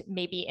 And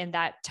maybe in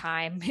that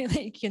time,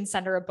 you can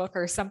send her a book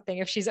or something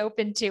if she's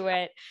open to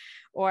it.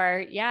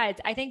 Or yeah,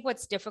 I think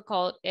what's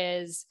difficult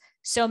is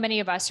so many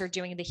of us are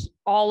doing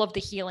all of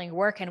the healing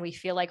work, and we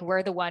feel like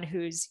we're the one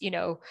who's,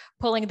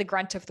 pulling the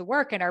grunt of the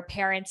work. And our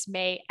parents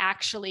may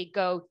actually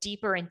go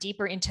deeper and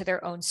deeper into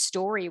their own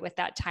story with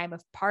that time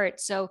apart.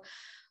 So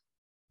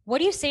what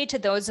do you say to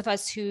those of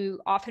us who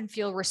often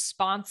feel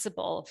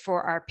responsible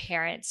for our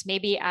parents?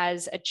 Maybe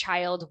as a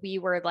child, we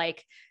were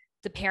like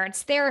the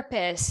parent's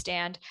therapist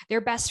and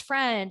their best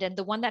friend and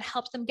the one that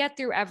helped them get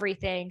through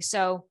everything.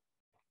 So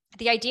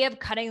the idea of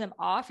cutting them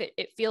off,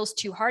 it feels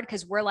too hard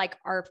because we're like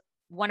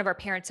one of our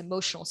parents'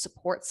 emotional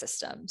support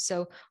system.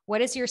 So what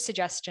is your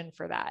suggestion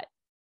for that?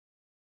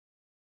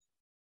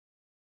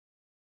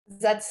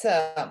 That's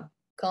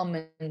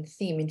common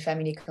theme in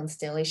family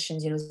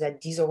constellations,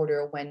 that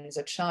disorder when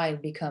the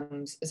child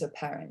becomes the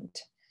parent.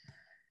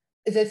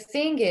 The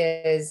thing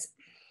is,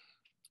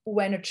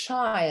 when a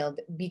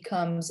child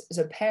becomes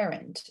the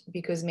parent,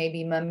 because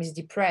maybe mom is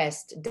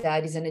depressed,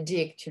 dad is an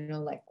addict,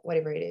 like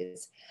whatever it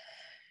is,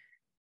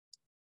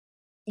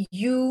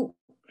 you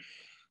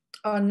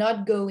are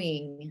not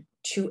going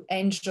to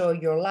enjoy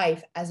your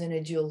life as an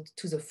adult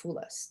to the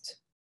fullest.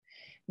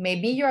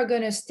 Maybe you're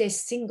going to stay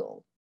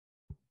single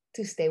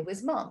to stay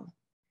with mom.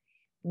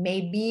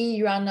 Maybe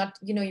you are not,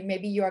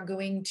 maybe you are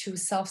going to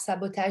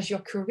self-sabotage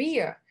your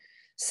career.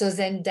 So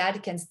then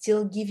dad can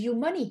still give you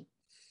money.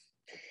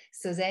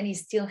 So then he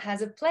still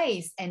has a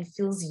place and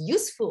feels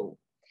useful.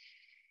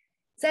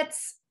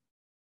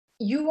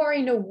 You are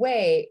in a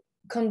way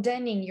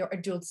condemning your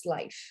adult's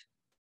life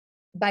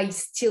by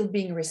still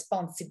being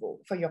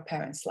responsible for your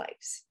parents'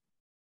 lives.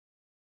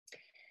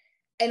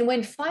 And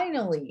when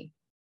finally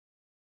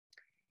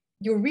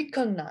you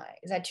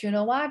recognize that, you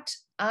know what?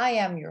 I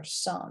am your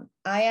son.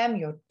 I am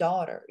your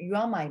daughter. You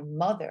are my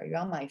mother. You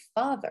are my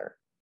father.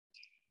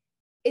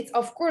 It's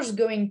of course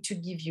going to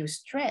give you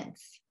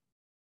strength,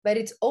 but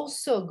it's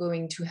also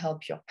going to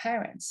help your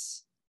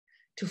parents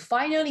to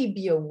finally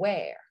be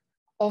aware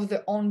of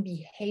their own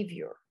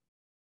behavior.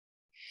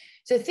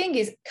 The thing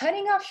is,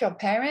 cutting off your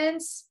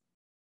parents,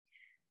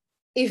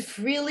 If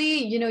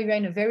really, you know, you're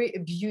in a very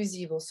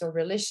abusive also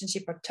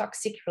relationship or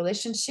toxic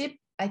relationship,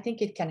 I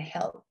think it can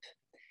help.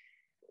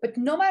 But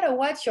no matter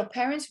what, your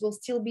parents will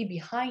still be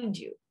behind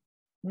you.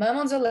 Mom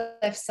on the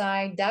left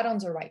side, dad on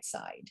the right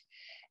side.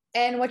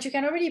 And what you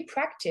can already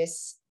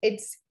practice,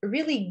 it's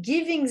really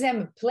giving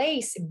them a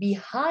place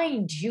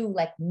behind you,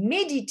 like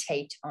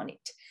meditate on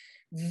it.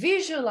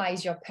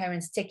 Visualize your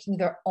parents taking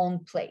their own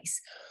place.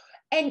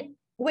 And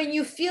when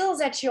you feel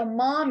that your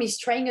mom is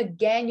trying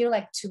again, you know,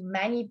 like to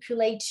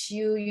manipulate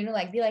you, you know,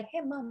 like be like,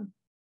 hey, mom,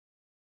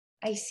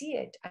 I see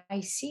it.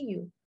 I see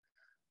you,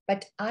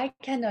 but I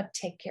cannot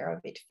take care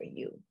of it for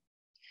you.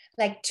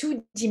 Like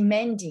too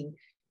demanding,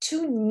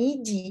 too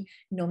needy,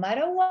 no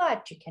matter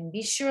what, you can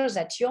be sure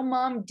that your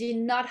mom did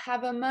not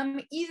have a mom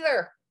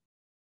either.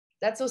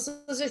 That's also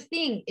the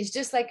thing. It's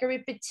just like a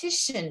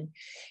repetition.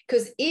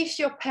 Because if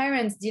your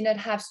parents did not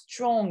have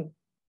strong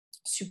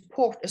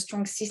support, a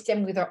strong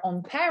system with their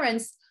own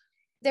parents,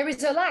 there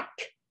is a lack.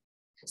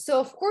 So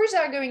of course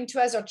they're going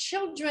to ask their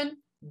children,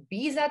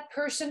 be that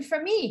person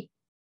for me.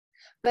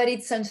 But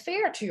it's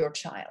unfair to your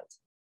child.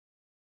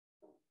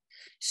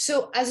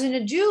 So as an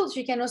adult,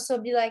 you can also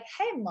be like,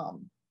 hey,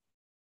 mom,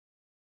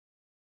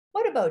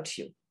 what about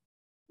you?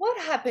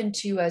 What happened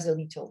to you as a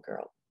little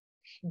girl?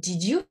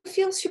 Did you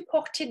feel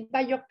supported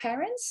by your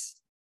parents?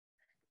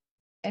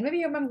 And maybe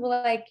your mom will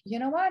like, you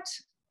know what?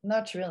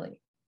 Not really.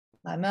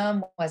 My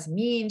mom was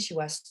mean. She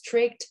was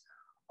strict.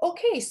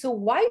 Okay, so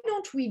why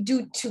don't we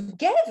do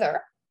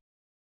together,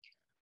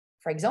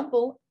 for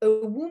example, a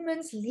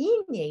woman's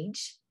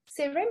lineage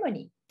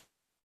ceremony?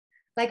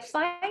 Like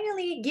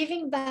finally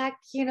giving back,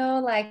 you know,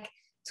 like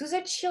to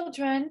the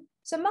children,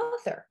 the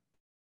mother.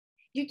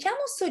 You can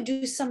also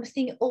do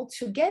something all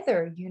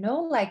together, you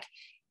know, like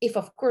if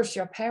of course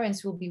your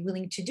parents will be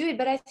willing to do it.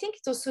 But I think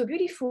it's also a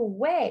beautiful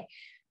way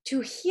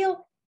to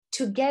heal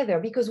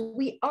together because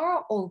we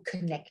are all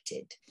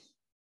connected.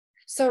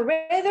 So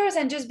rather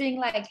than just being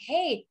like,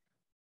 hey,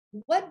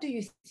 what do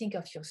you think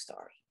of your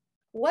story?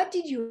 What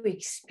did you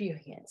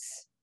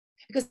experience?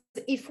 Because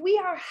if we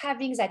are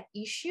having that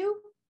issue,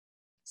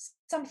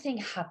 something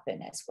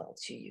happened as well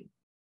to you.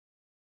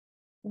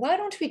 Why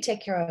don't we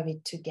take care of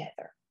it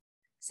together?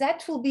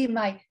 That will be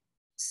my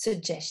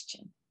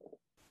suggestion.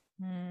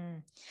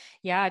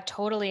 Yeah,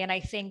 totally. And I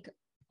think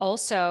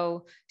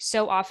also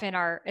so often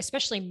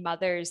especially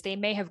mothers, they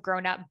may have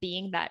grown up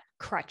being that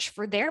crutch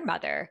for their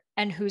mother.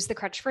 And who's the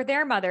crutch for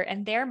their mother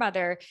and their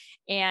mother?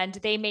 And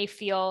they may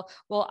feel,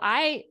 well,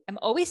 I am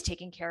always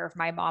taking care of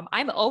my mom.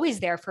 I'm always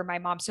there for my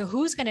mom. So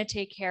who's going to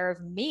take care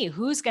of me?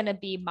 Who's going to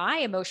be my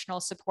emotional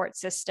support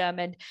system?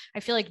 And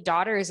I feel like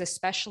daughters,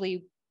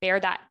 especially, bear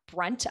that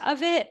brunt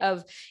of it,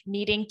 of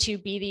needing to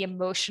be the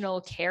emotional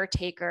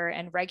caretaker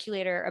and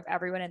regulator of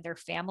everyone in their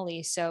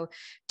family. So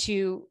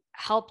to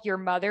help your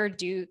mother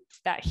do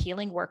that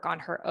healing work on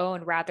her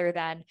own rather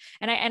than,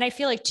 and I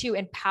feel like too,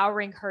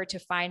 empowering her to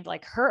find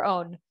like her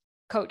own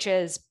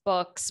coaches,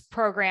 books,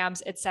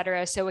 programs,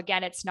 etc. So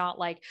again, it's not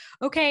like,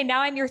 okay,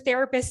 now I'm your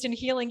therapist and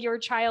healing your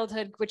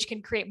childhood, which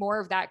can create more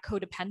of that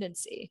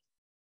codependency.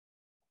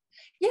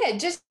 Yeah,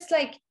 just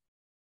like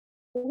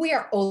we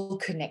are all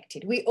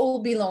connected. We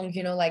all belong,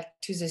 you know, like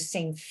to the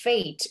same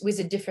fate with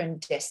a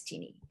different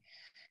destiny.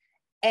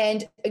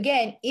 And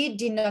again, it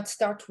did not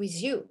start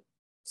with you.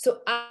 So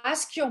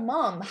ask your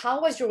mom,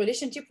 how was your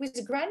relationship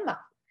with grandma?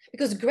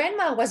 Because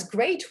grandma was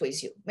great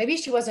with you. Maybe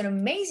she was an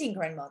amazing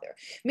grandmother.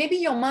 Maybe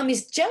your mom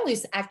is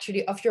jealous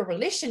actually of your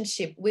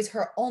relationship with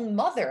her own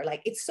mother.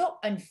 Like it's so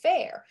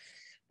unfair.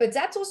 But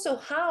that's also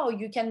how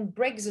you can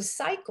break the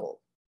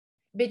cycle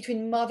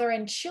between mother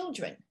and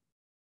children.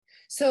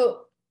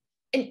 So,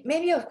 and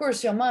maybe, of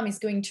course, your mom is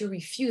going to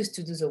refuse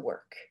to do the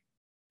work.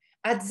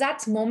 At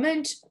that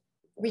moment,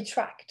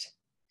 retract.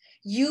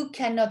 You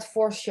cannot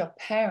force your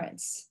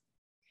parents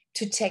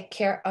to take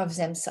care of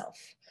themselves.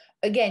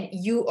 Again,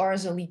 you are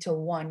the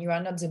little one. You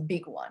are not the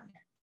big one.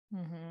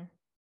 Mm-hmm.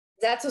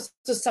 That's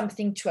also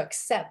something to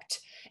accept.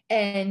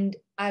 And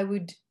I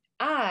would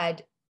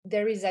add,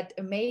 there is that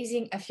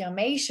amazing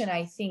affirmation,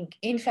 I think,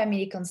 in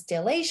family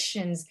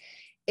constellations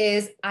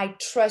is, I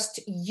trust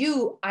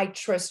you, I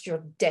trust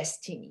your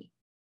destiny.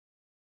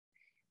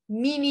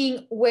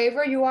 Meaning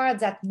wherever you are at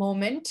that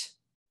moment,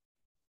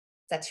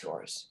 that's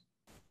yours.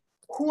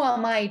 Who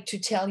am I to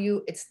tell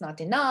you it's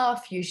not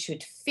enough? You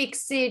should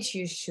fix it.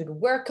 You should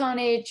work on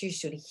it. You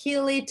should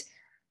heal it.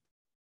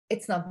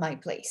 It's not my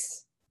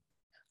place.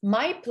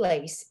 My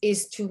place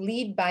is to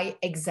lead by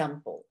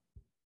example.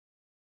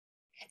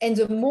 And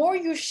the more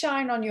you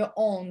shine on your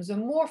own, the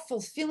more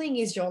fulfilling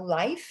is your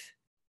life.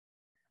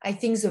 I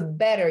think the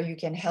better you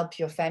can help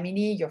your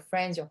family, your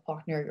friends, your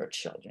partner, your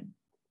children.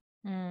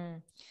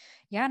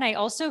 Yeah. And I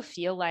also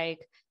feel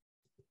like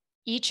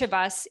each of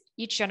us,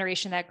 each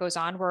generation that goes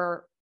on,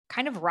 we're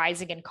kind of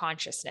rising in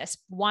consciousness.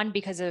 One,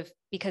 because of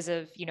because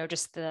of,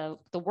 just the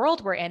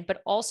world we're in,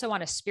 but also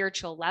on a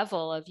spiritual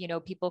level of,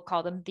 people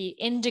call them the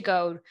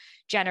indigo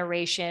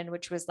generation,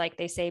 which was like,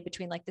 they say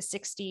between like the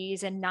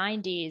 60s and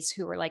 90s,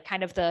 who were like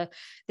kind of the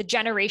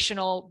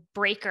generational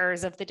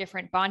breakers of the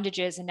different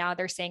bondages. And now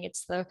they're saying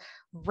it's the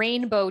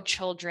rainbow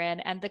children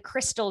and the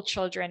crystal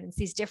children. It's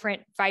these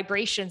different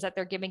vibrations that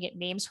they're giving it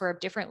names for, of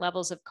different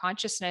levels of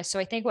consciousness. So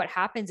I think what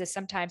happens is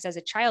sometimes as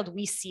a child,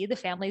 we see the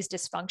family's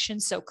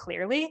dysfunction so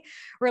clearly.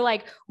 We're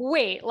like,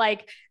 wait,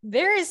 like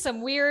there is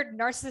some weird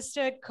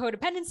narcissistic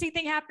codependency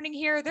thing happening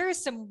here. There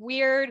is some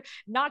weird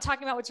not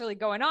talking about what's really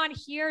going on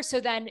here. So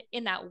then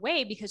in that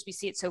way, because we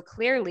see it so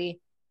clearly,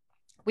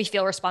 we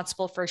feel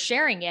responsible for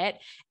sharing it.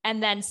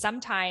 And then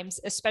sometimes,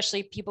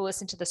 especially people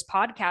listen to this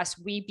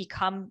podcast, we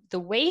become the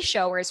way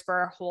showers for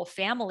our whole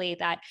family,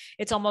 that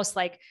it's almost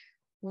like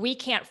we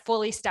can't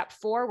fully step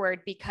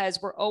forward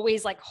because we're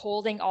always like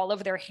holding all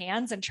of their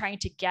hands and trying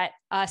to get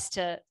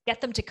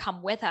them to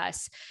come with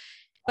us.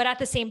 But at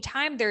the same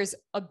time, there's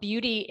a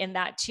beauty in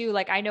that too.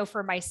 Like I know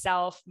for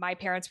myself, my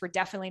parents were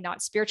definitely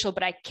not spiritual,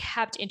 but I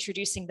kept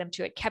introducing them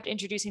to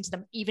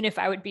them, even if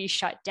I would be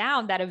shut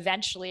down, that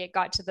eventually it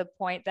got to the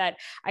point that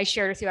I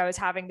shared with you. I was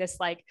having this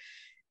like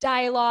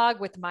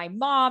dialogue with my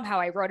mom, how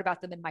I wrote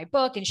about them in my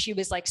book. And she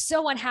was like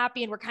so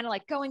unhappy. And we're kind of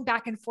like going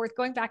back and forth.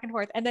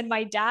 And then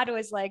my dad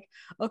was like,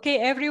 okay,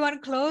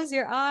 everyone close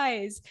your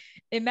eyes.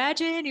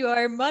 Imagine you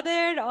are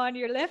mothered on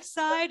your left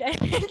side.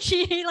 And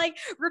she like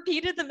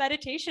repeated the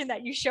meditation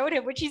that you showed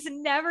him, which he's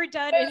never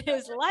done in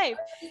his life.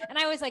 And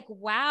I was like,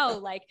 wow,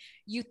 like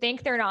you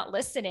think they're not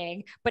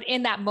listening. But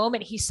in that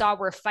moment, he saw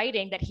we're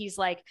fighting, that he's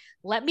like,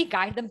 let me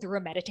guide them through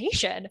a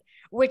meditation,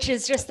 which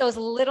is just those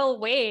little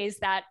ways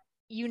that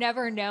you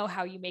never know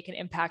how you make an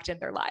impact in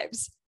their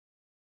lives.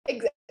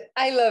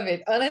 I love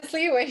it.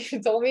 Honestly, when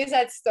you told me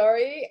that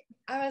story,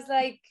 I was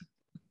like,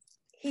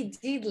 he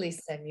did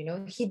listen,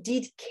 he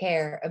did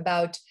care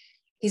about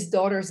his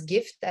daughter's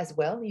gift as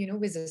well,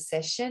 with the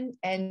session.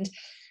 And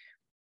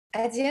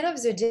at the end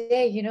of the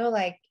day,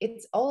 like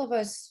it's all of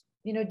us,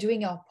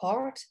 doing our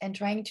part and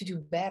trying to do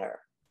better.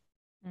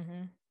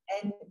 Mm-hmm.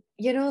 And,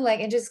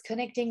 and just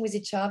connecting with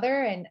each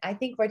other. And I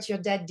think what your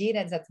dad did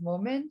at that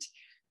moment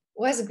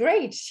was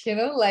great,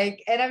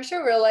 and I'm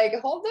sure we're like,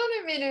 hold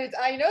on a minute,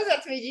 I know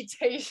that's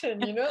meditation,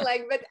 but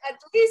at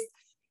least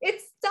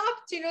it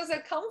stopped,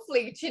 the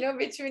conflict,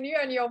 between you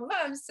and your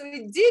mom. So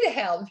it did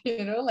help,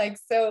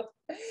 so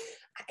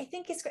I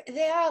think it's great.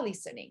 They are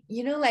listening,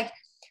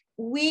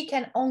 we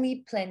can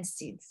only plant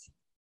seeds.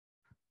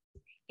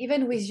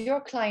 Even with your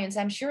clients,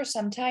 I'm sure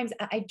sometimes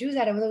I do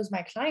that with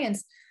my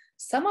clients.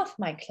 Some of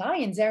my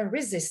clients are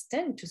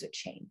resistant to the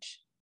change.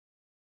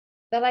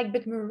 They're like,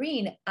 but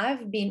Maureen,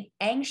 I've been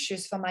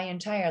anxious for my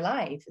entire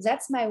life.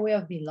 That's my way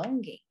of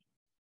belonging.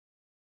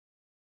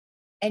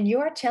 And you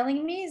are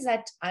telling me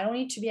that I don't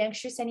need to be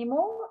anxious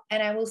anymore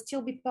and I will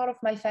still be part of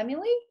my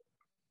family?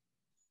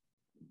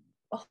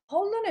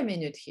 Hold on a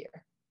minute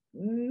here.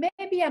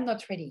 Maybe I'm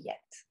not ready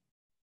yet.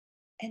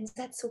 And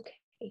that's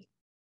okay.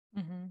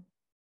 Mm-hmm.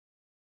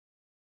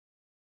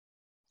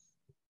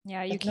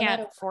 Yeah, you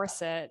can't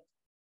force it.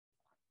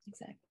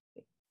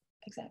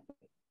 Exactly.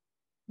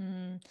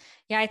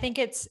 Yeah, I think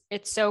it's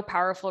so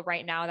powerful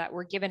right now that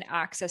we're given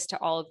access to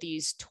all of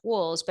these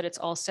tools, but it's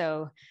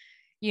also,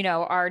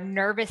 our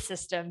nervous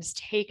systems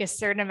take a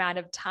certain amount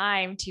of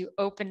time to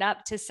open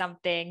up to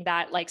something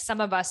that, like,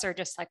 some of us are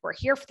just like, we're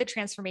here for the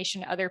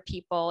transformation. Other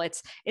people,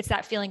 it's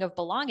that feeling of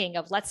belonging,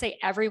 of, let's say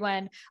I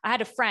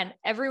had a friend,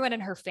 everyone in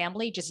her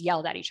family just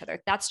yelled at each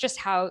other. That's just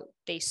how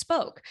they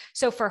spoke.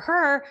 So for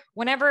her,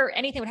 whenever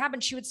anything would happen,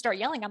 she would start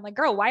yelling. I'm like,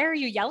 girl, why are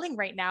you yelling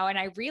right now? And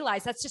I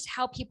realized that's just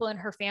how people in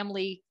her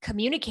family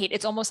communicate.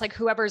 It's almost like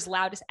whoever's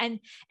loudest, and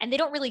they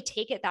don't really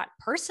take it that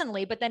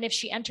personally. But then if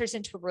she enters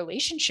into a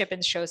relationship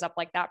and shows up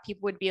like that,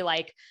 people would be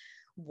like,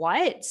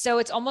 what? So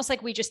it's almost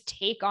like we just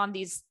take on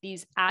these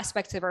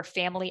aspects of our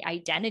family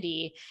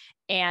identity.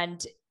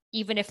 And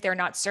even if they're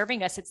not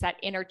serving us, it's that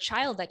inner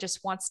child that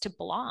just wants to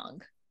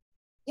belong.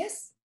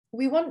 Yes.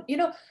 We want,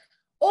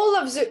 all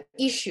of the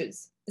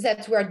issues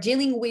that we're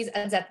dealing with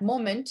at that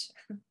moment,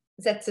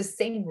 that's the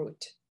same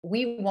root.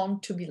 We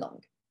want to belong.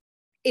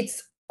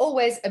 It's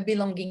always a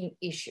belonging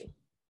issue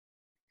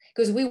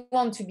because we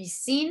want to be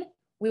seen,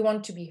 we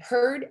want to be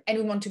heard, and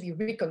we want to be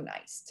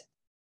recognized.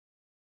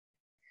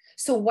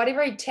 So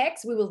whatever it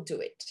takes, we will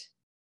do it.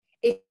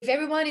 If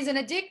everyone is an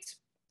addict,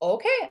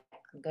 okay,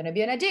 I'm going to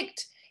be an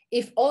addict.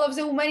 If all of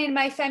the women in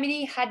my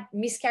family had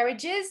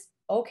miscarriages,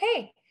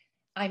 okay,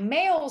 I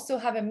may also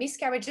have a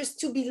miscarriage just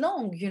to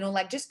belong,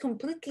 like just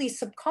completely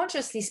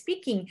subconsciously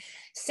speaking.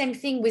 Same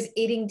thing with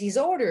eating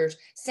disorders,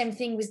 same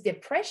thing with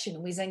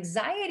depression, with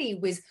anxiety,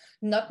 with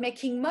not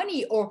making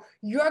money, or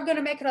you're going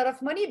to make a lot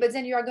of money, but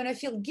then you are going to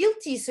feel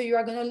guilty. So you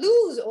are going to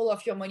lose all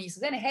of your money.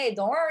 So then, hey,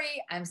 don't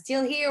worry, I'm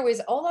still here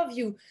with all of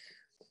you.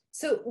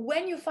 So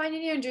when you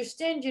finally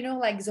understand,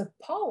 like the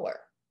power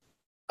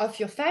of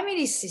your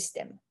family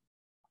system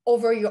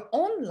over your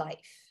own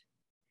life,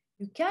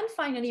 you can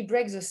finally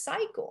break the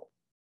cycle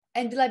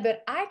and be like,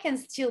 but I can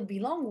still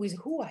belong with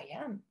who I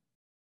am.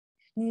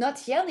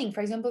 not yelling,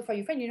 for example, for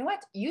your friend, you know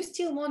what? You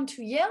still want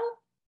to yell?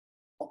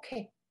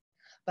 Okay.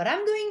 But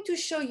I'm going to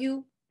show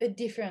you a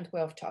different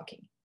way of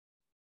talking.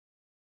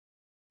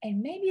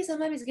 And maybe the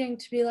mom is going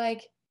to be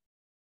like,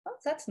 oh,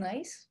 that's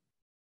nice.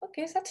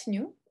 Okay, that's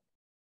new.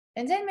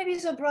 And then maybe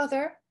the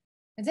brother,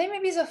 and then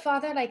maybe the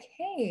father, like,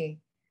 hey,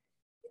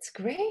 it's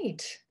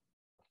great.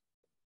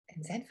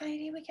 And then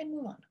finally we can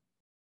move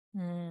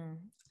on.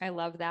 I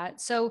love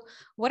that. So,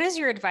 what is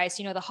your advice?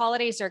 The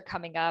holidays are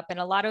coming up, and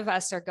a lot of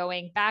us are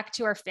going back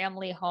to our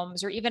family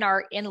homes or even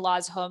our in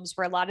laws' homes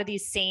where a lot of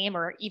these same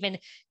or even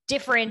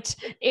different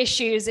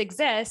issues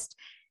exist.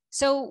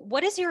 So,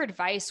 what is your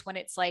advice when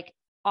it's like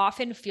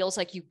often feels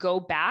like you go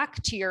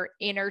back to your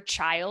inner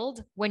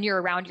child when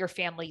you're around your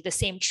family? The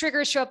same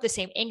triggers show up, the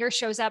same anger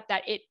shows up,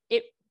 that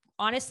it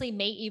honestly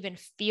may even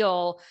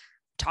feel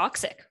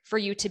toxic for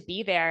you to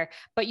be there,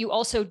 but you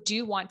also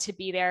do want to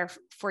be there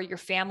for your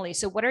family.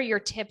 So what are your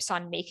tips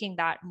on making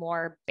that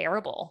more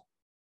bearable?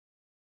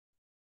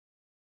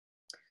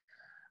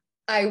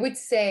 I would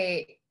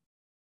say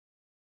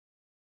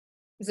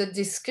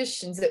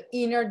the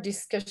inner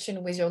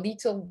discussion with your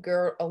little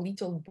girl or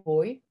little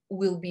boy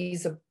will be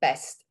the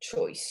best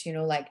choice,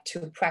 like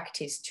to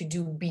practice, to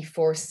do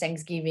before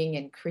Thanksgiving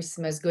and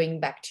Christmas, going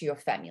back to your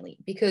family.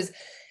 Because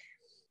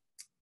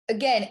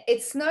again,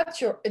 it's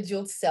not your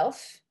adult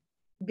self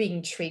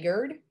being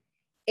triggered,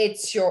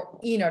 it's your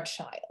inner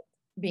child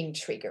being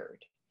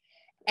triggered.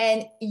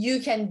 And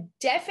you can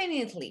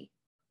definitely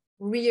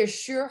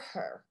reassure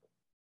her,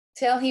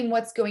 tell him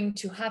what's going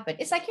to happen.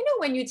 It's like,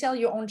 when you tell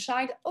your own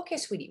child, okay,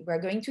 sweetie,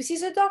 we're going to see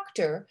the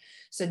doctor.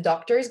 So the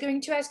doctor is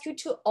going to ask you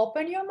to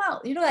open your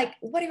mouth, like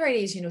whatever it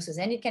is, so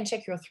then it can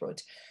check your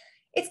throat.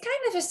 It's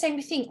kind of the same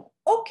thing.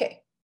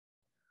 Okay,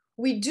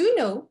 we do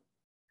know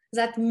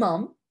that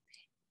mom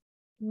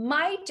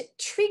might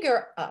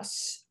trigger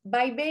us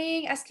by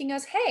asking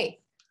us, hey,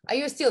 are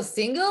you still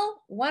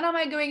single? When am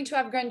I going to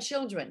have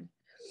grandchildren?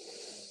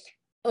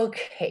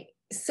 Okay,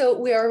 so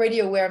we're already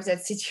aware of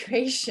that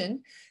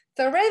situation.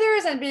 So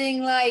rather than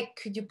being like,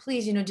 could you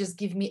please, just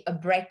give me a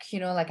break,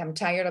 like I'm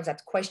tired of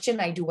that question,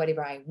 I do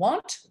whatever I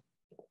want.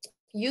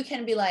 You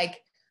can be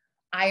like,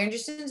 I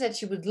understand that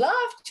you would love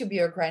to be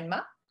your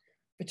grandma,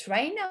 but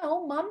right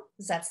now, mom,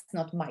 that's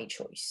not my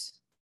choice.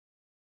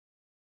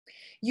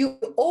 You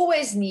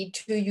always need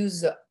to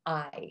use the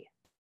I.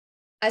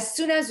 As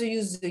soon as you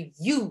use the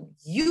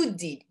you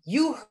did,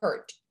 you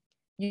hurt,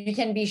 you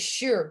can be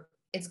sure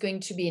it's going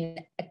to be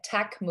in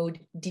attack mode,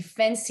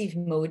 defensive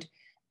mode,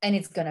 and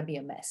it's going to be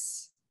a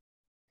mess.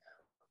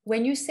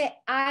 When you say,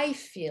 I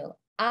feel,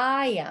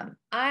 I am,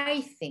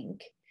 I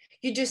think,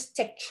 you just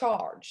take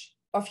charge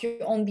of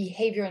your own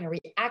behavior and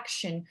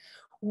reaction,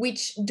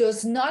 which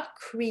does not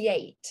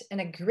create an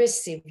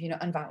aggressive,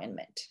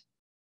 environment.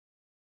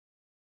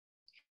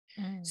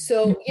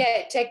 So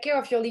yeah, take care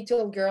of your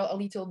little girl or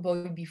little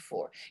boy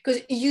before,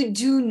 because you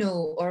do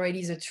know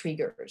already the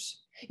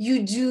triggers.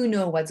 You do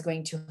know what's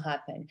going to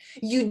happen.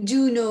 You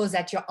do know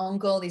that your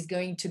uncle is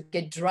going to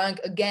get drunk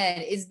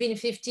again. It's been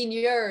 15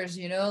 years,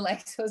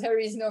 so there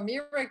is no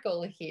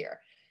miracle here.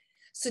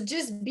 So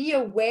just be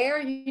aware,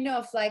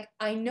 of like,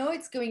 I know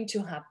it's going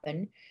to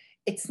happen.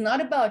 It's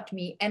not about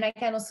me. And I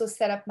can also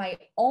set up my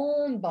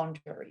own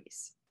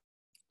boundaries.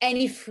 And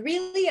if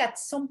really at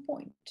some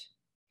point,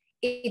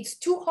 it's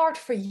too hard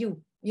for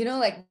you,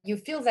 like you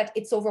feel that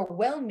it's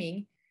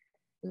overwhelming,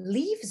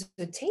 leave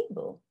the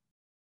table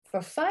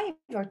for 5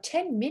 or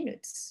 10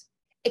 minutes.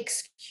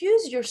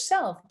 Excuse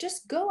yourself.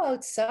 Just go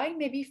outside,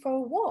 maybe for a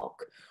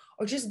walk,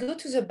 or just go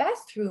to the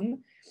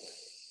bathroom.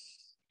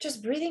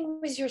 Just breathing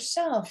with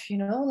yourself,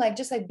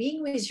 just like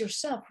being with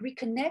yourself,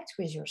 reconnect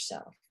with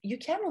yourself. You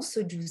can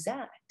also do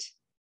that.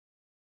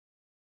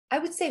 I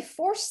would say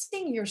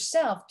forcing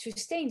yourself to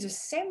stay in the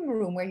same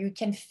room where you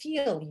can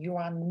feel you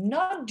are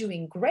not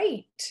doing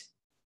great,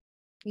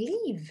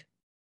 leave.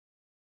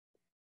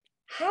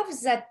 Have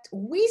that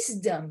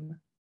wisdom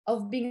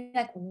of being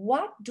like,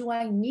 what do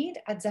I need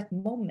at that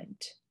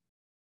moment?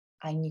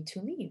 I need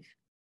to leave.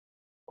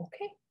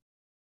 Okay.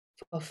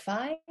 For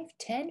 5,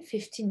 10,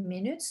 15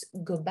 minutes,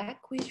 go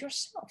back with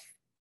yourself.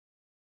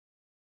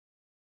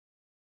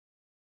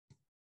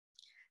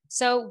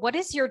 So, what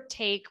is your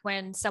take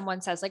when someone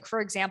says, like, for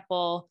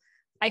example,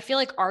 I feel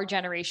like our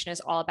generation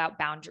is all about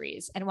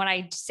boundaries. And when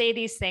I say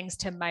these things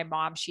to my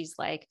mom, she's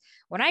like,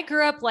 when I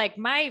grew up, like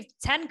my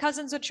 10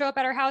 cousins would show up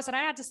at our house and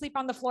I had to sleep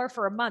on the floor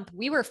for a month.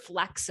 We were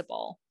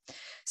flexible.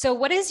 So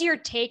what is your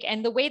take?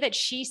 And the way that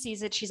she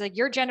sees it, she's like,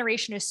 your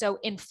generation is so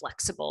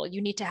inflexible.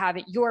 You need to have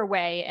it your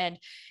way and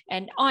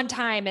on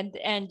time,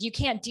 and you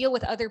can't deal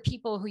with other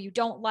people who you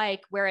don't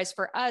like. Whereas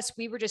for us,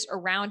 we were just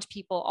around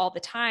people all the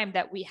time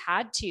that we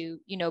had to,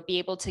 be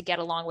able to get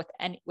along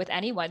with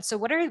anyone. So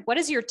what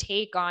is your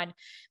take on,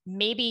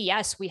 maybe,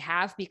 yes, we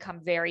have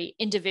become very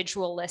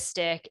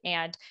individualistic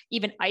and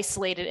even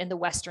isolated in the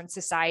Western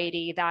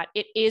society, that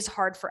it is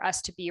hard for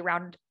us to be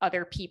around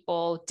other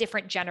people,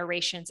 different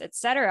generations, et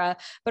cetera.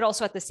 But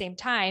also at the same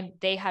time,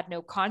 they had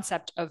no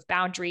concept of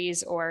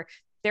boundaries or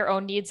their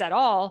own needs at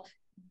all.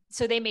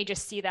 So they may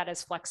just see that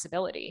as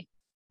flexibility.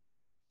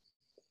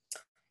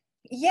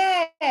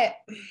 Yeah,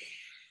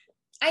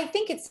 I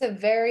think it's a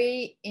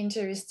very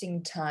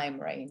interesting time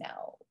right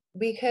now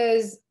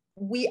because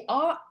we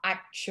are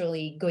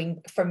actually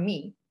going, for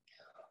me,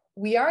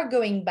 we are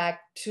going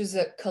back to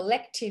the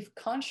collective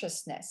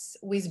consciousness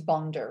with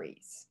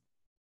boundaries.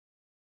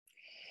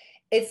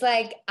 It's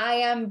like I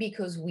am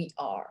because we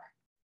are.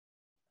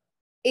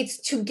 It's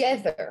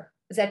together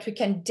that we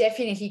can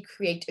definitely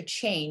create a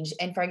change.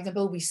 And for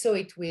example, we saw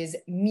it with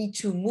Me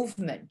Too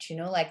movement,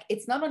 like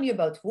it's not only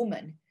about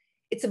women,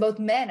 it's about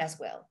men as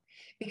well.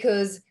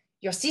 Because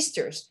your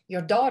sisters,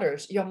 your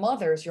daughters, your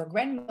mothers, your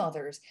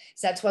grandmothers,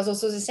 that was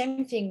also the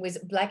same thing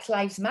with Black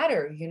Lives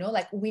Matter,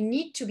 like we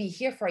need to be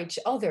here for each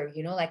other,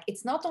 like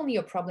it's not only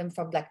a problem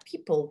for Black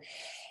people,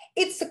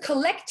 it's a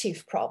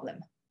collective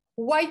problem.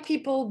 White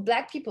people,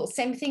 Black people,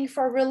 same thing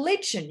for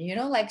religion,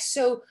 like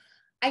so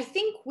I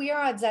think we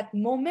are at that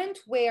moment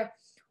where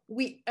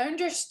we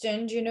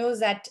understand,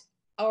 that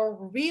our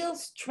real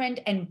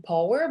strength and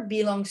power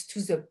belongs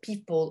to the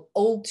people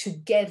all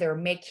together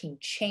making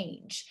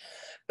change.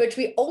 But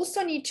we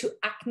also need to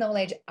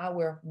acknowledge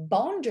our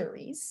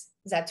boundaries,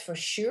 that's for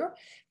sure,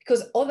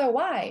 because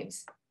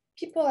otherwise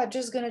people are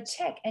just going to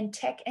take and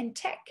take and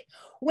take.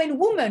 When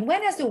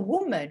as a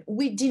woman,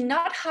 we did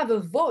not have a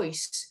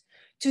voice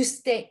to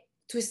say,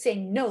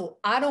 no,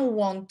 I don't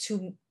want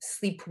to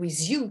sleep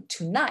with you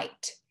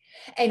tonight.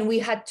 And we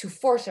had to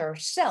force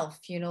ourselves,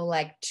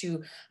 like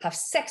to have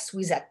sex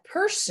with that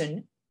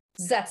person.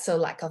 That's a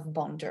lack of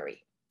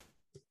boundary.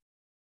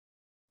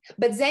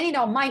 But then in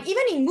our mind,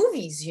 even in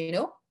movies,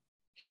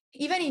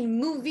 even in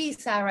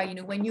movies, Sarah,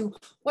 when you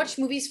watch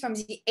movies from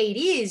the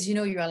 80s,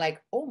 you're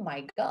like, oh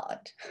my God,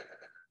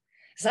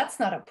 that's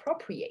not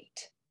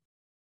appropriate.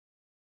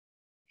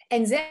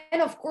 And then,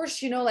 of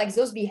course, like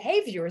those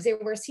behaviors, they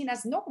were seen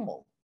as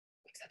normal.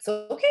 That's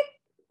okay.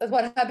 That's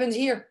what happens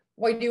here.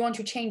 Why do you want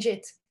to change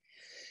it?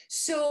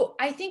 So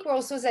I think we're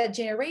also that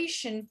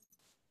generation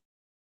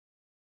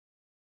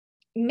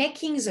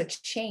making the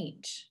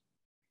change,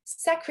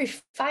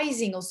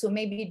 sacrificing also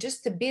maybe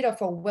just a bit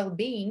of our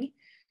well-being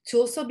to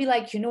also be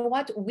like, you know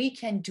what, we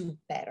can do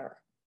better.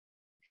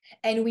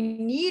 And we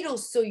need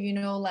also,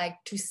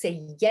 like to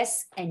say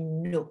yes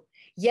and no.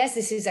 Yes,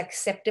 this is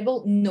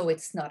acceptable. No,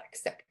 it's not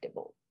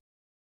acceptable.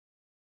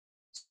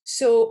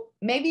 So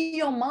maybe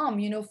your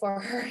mom, for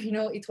her,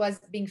 it was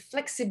being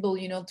flexible,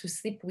 to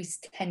sleep with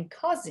 10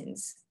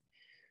 cousins.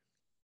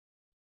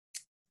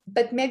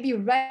 But maybe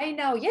right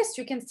now, yes,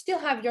 you can still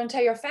have your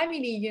entire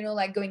family,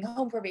 like going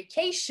home for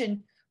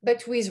vacation,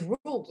 but with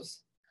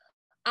rules.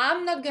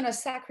 I'm not going to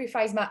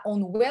sacrifice my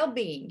own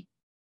well-being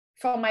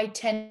for my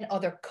 10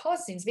 other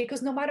cousins,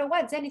 because no matter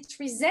what, then it's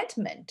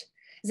resentment,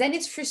 then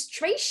it's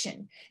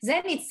frustration,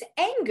 then it's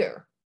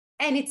anger,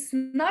 and it's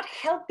not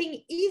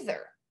helping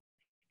either,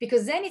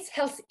 because then it's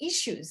health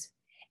issues,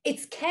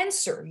 it's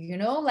cancer,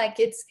 like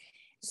it's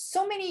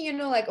so many,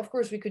 like, of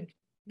course we could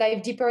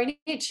dive deeper in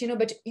it,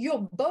 but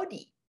your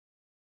body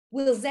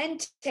will then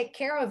take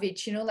care of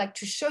it, like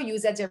to show you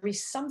that there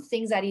is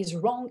something that is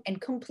wrong and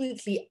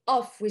completely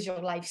off with your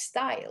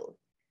lifestyle.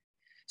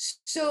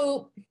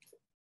 So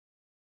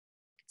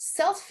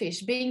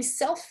being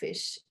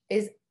selfish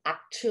is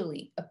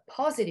actually a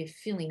positive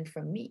feeling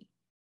for me.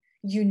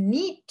 You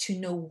need to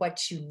know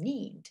what you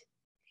need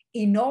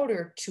in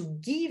order to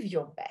give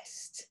your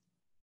best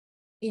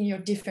in your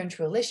different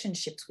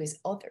relationships with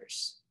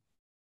others.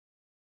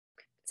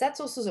 That's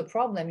also the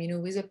problem,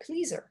 with a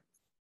pleaser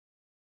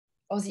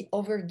or the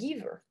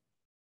overgiver.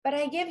 But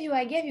I gave you.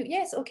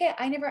 Yes, okay,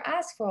 I never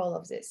asked for all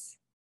of this.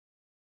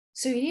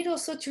 So you need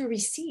also to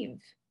receive.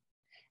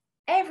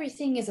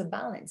 Everything is a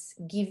balance,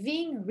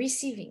 giving,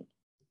 receiving,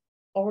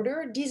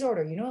 order,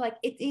 disorder, like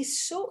it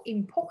is so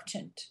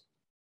important.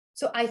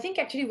 So I think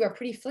actually we are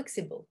pretty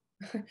flexible.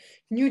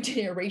 New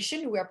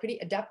generation, we are pretty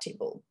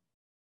adaptable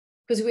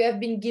because we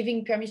have been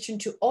giving permission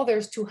to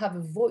others to have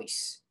a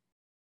voice,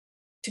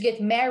 to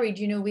get married,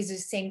 with the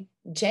same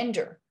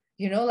gender,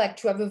 like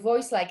to have a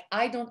voice, like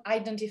I don't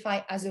identify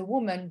as a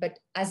woman, but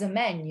as a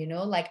man,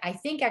 like I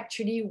think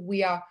actually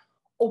we are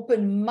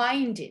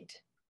open-minded,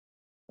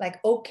 like,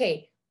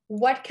 okay,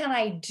 what can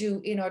I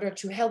do in order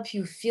to help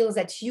you feel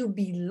that you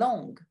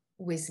belong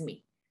with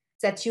me,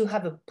 that you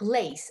have a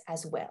place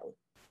as well?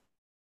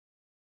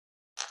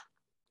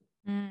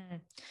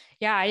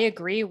 Yeah, I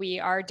agree. We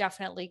are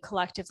definitely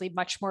collectively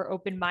much more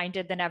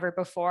open-minded than ever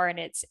before. And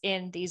it's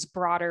in these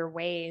broader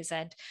ways.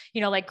 And,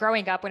 like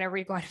growing up, whenever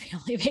we go on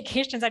family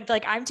vacations, I'd be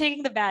like, I'm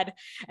taking the bed.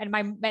 And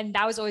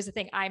that was always the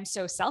thing. I'm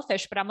so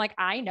selfish, but I'm like,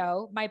 I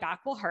know my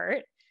back will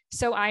hurt.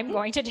 So I'm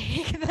going to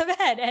take the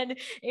bed. And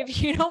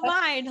if you don't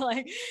mind,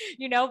 like,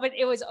 but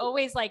it was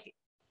always like,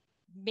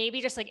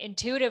 maybe just like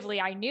intuitively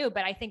I knew,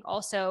 but I think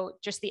also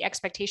just the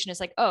expectation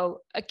is like, oh,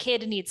 a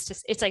kid needs to,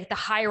 it's like the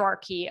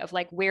hierarchy of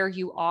like where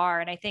you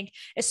are. And I think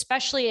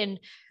especially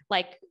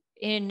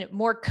in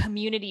more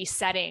community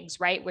settings,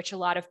 right? Which a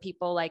lot of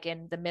people like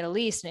in the Middle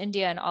East and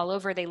India and all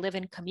over, they live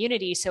in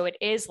community. So it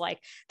is like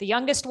the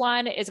youngest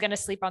one is going to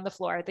sleep on the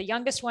floor. The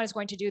youngest one is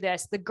going to do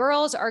this. The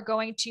girls are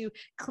going to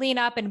clean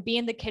up and be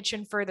in the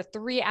kitchen for the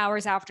 3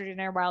 hours after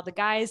dinner while the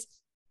guys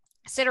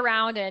sit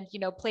around and,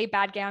 play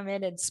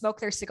backgammon and smoke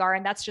their cigar.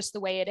 And that's just the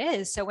way it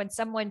is. So when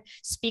someone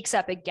speaks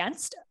up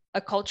against a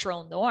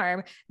cultural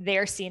norm,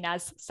 they're seen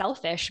as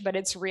selfish, but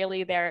it's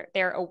really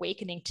they're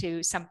awakening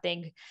to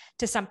something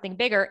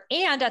bigger.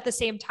 And at the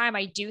same time,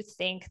 I do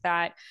think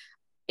that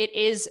it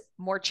is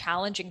more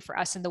challenging for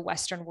us in the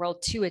Western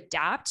world to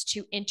adapt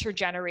to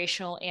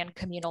intergenerational and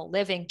communal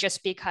living,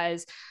 just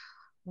because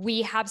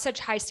we have such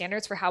high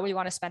standards for how we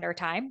want to spend our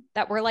time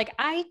that we're like,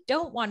 I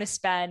don't want to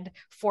spend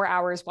 4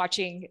 hours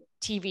watching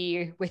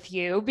TV with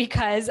you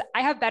because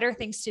I have better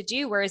things to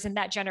do. Whereas in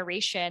that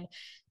generation,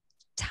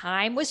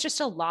 time was just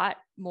a lot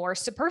more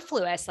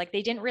superfluous. Like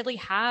they didn't really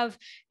have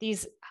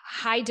these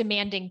high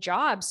demanding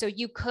jobs. So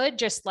you could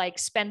just like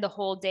spend the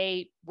whole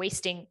day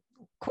wasting,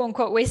 quote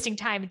unquote, wasting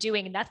time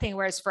doing nothing.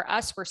 Whereas for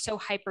us, we're so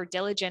hyper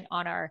diligent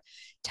on our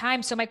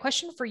time. So my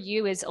question for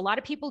you is, a lot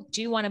of people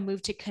do want to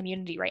move to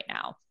community right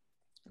now,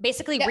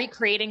 basically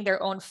recreating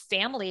their own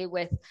family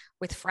with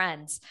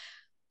friends.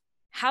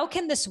 How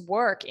can this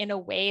work in a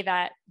way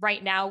that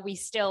right now we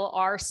still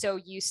are so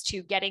used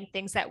to getting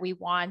things that we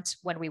want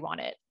when we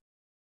want it?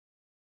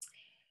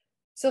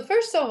 So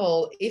first of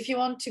all, if you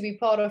want to be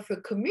part of a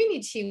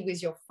community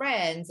with your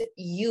friends,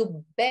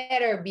 you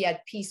better be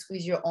at peace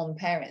with your own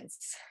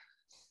parents.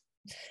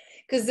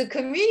 Because the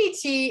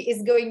community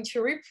is going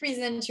to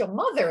represent your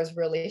mother's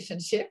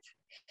relationship.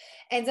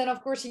 And then,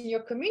 of course, in your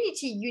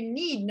community, you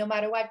need, no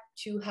matter what,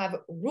 to have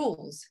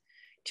rules,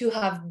 to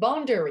have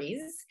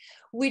boundaries,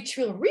 which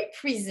will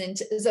represent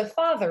the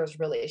father's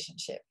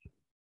relationship.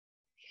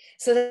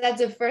 So that's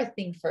the first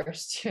thing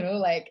first,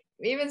 like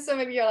even some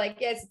of you are like,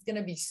 yes, it's going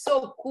to be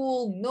so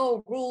cool.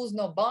 No rules,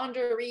 no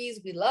boundaries.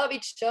 We love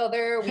each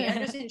other. We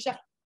understand each other.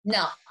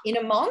 Now, in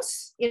a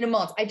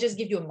month, I just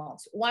give you a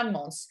month, 1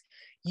 month,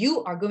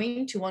 you are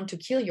going to want to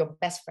kill your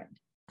best friend.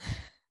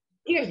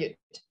 Period.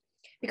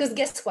 Because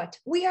guess what?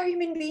 We are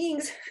human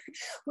beings.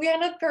 We are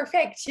not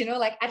perfect.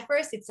 Like at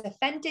first it's a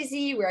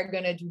fantasy. We are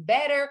going to do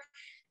better.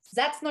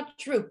 That's not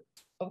true.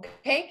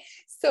 Okay.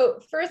 So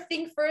first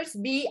thing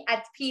first, be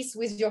at peace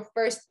with your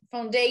first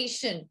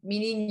foundation,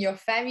 meaning your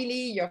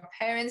family, your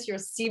parents, your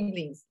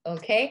siblings.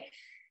 Okay.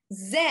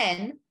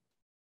 Then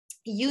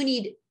you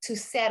need to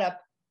set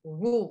up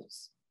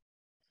rules,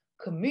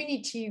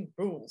 community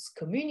rules,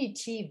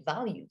 community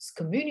values,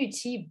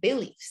 community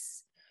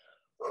beliefs.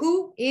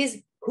 Who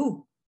is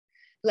who?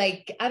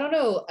 Like, I don't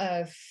know,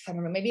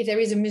 maybe there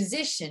is a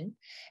musician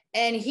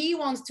and he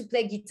wants to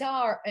play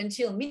guitar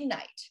until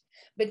midnight,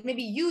 but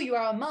maybe you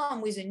are a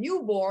mom with a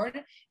newborn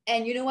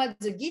and you know what,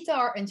 the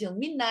guitar until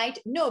midnight,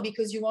 no,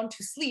 because you want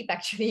to sleep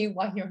actually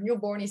while your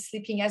newborn is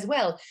sleeping as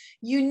well.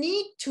 You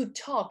need to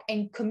talk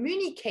and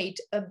communicate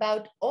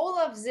about all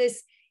of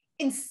this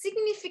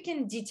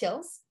insignificant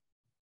details,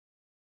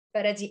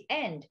 but at the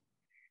end,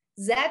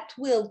 that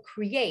will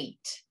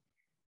create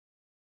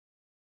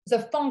the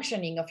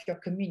functioning of your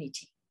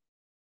community.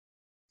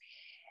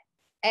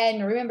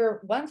 And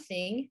remember one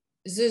thing,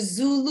 the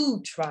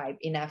Zulu tribe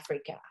in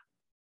Africa,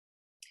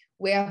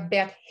 where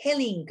Bert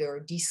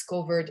Hellinger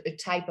discovered a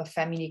type of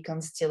family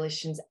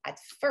constellations at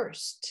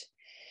first,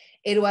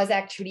 it was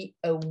actually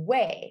a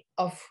way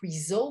of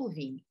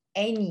resolving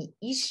any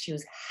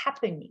issues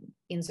happening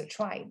in the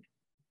tribe.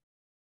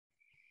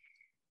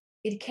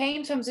 It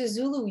came from the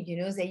Zulu,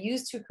 they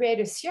used to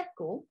create a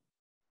circle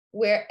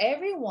where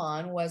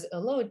everyone was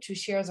allowed to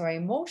share their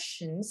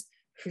emotions,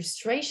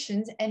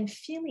 frustrations, and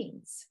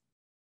feelings.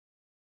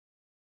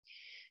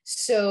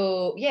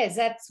 So yes,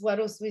 that's what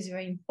also is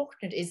very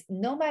important, is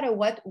no matter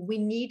what, we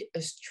need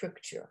a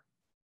structure.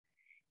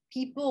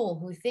 People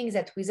who think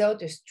that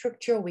without a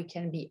structure we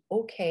can be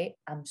okay,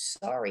 I'm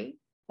sorry,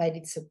 but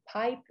it's a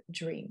pipe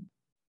dream.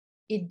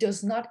 It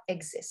does not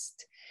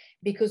exist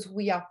because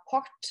we are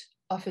part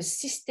of a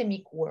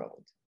systemic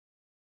world.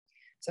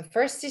 So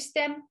first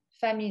system,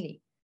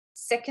 family.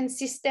 Second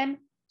system,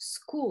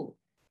 school.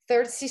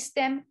 Third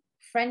system,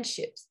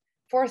 friendships.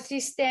 Fourth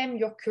system,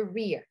 your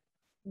career.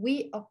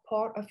 We are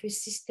part of a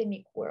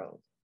systemic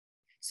world.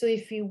 So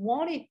if we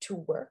want it to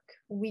work,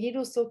 we need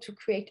also to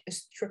create a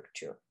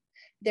structure.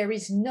 There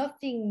is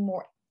nothing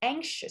more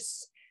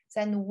anxious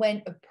than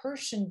when a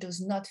person does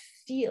not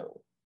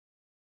feel,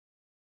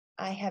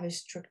 I have a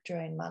structure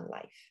in my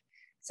life.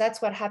 So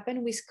that's what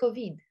happened with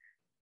COVID.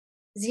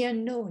 The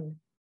unknown.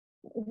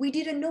 We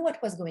didn't know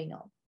what was going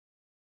on.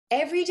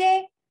 Every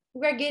day,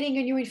 we're getting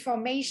a new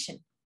information.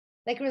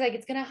 Like we're like,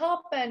 it's going to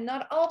happen,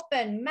 not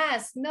open,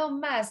 mask, no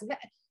mask.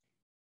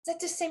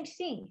 That's the same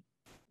thing.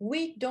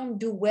 We don't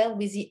do well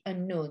with the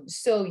unknown.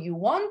 So you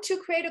want to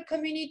create a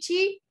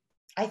community?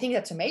 I think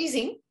that's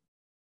amazing.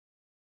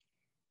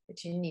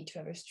 But you need to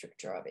have a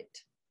structure of it.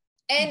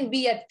 And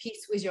be at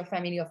peace with your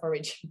family of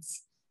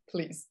origins,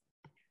 please.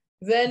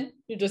 Then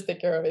you just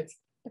take care of it.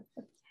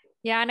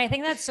 Yeah, and I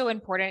think that's so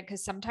important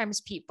because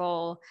sometimes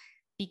people,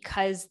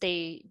 because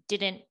they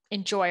didn't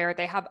enjoy or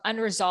they have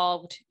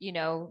unresolved,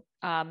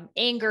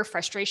 anger,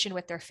 frustration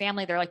with their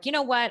family, they're like, you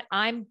know what,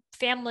 I'm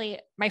family,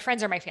 my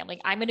friends are my family.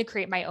 I'm going to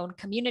create my own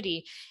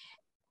community.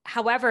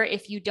 However,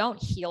 if you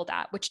don't heal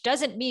that, which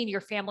doesn't mean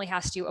your family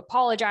has to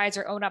apologize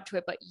or own up to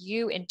it, but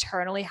you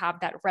internally have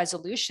that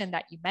resolution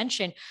that you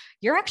mentioned,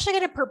 you're actually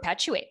going to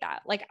perpetuate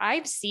that. Like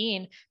I've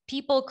seen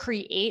people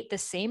create the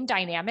same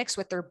dynamics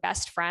with their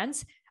best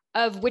friends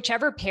of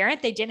whichever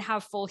parent they didn't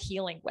have full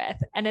healing with.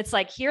 And it's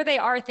like, here they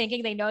are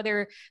thinking they know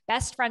their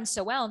best friend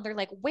so well. And they're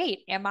like,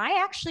 wait, am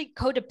I actually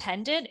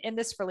codependent in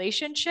this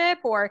relationship?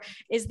 Or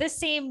is this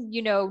same,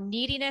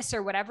 neediness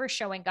or whatever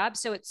showing up?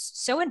 So it's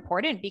so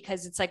important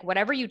because it's like,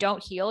 whatever you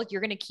don't heal, you're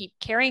going to keep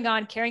carrying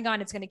on.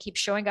 It's going to keep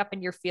showing up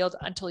in your field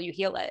until you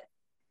heal it.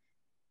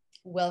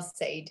 Well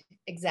said.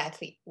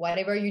 Exactly.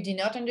 Whatever you did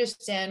not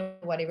understand,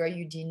 whatever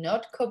you did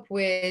not cope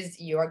with,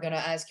 you are going to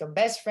ask your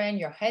best friend,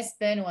 your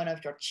husband, one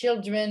of your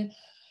children,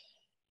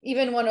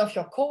 even one of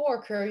your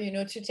coworkers,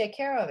 to take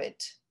care of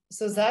it.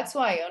 So that's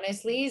why,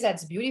 honestly,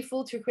 that's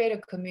beautiful to create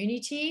a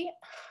community.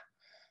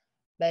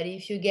 But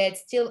if you get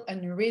still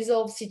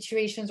unresolved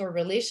situations or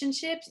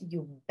relationships,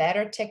 you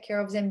better take care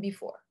of them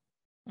before.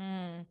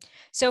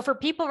 So for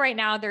people right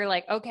now, they're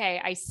like,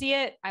 okay, I see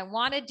it. I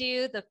want to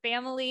do the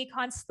family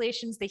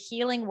constellations, the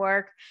healing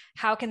work.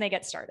 How can they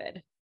get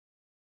started?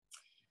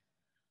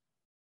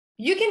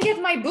 You can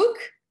get my book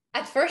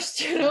at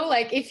first,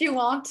 like if you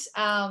want,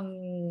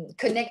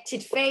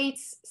 Connected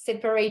Fates,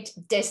 Separate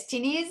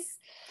Destinies.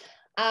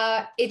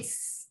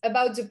 It's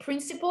about the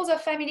principles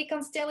of family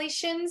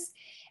constellations.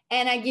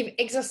 And I give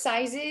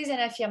exercises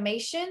and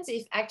affirmations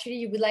if actually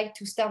you would like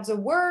to start the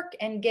work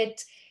and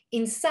get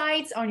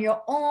insights on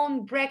your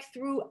own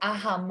breakthrough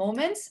aha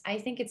moments. I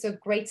think it's a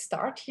great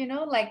start,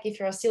 like if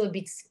you're still a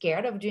bit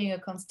scared of doing a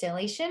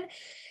constellation,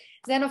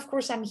 then of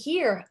course I'm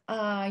here.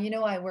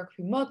 I work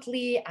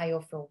remotely. I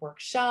offer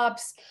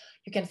workshops.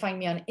 You can find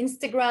me on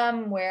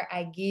Instagram where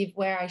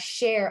I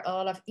share a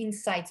lot of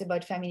insights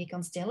about family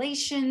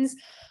constellations.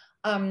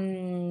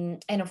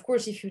 And of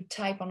course, if you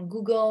type on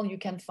Google, you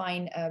can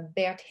find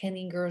Bert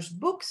Hellinger's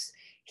books.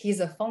 He's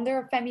a founder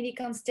of Family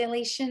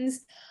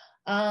Constellations.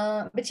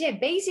 But yeah,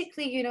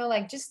 basically,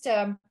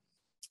 I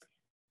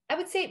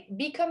would say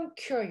become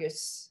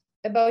curious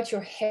about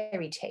your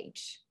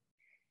heritage.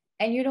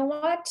 And you know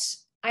what?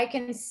 I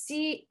can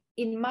see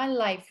in my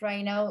life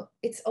right now,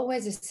 it's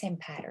always the same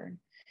pattern.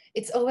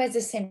 It's always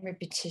the same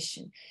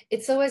repetition.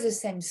 It's always the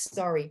same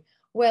story.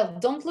 Well,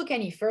 don't look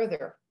any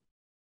further.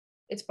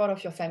 It's part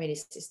of your family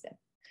system.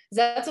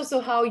 That's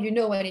also how you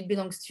know when it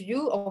belongs to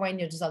you or when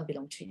it does not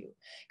belong to you.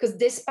 Because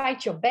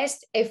despite your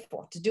best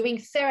effort, doing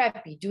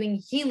therapy, doing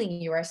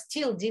healing, you are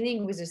still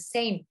dealing with the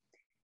same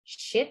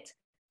shit,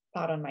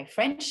 pardon my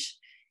French.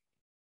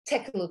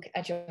 Take a look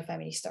at your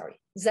family story.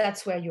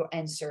 That's where your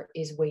answer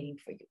is waiting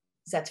for you.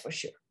 That's for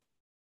sure.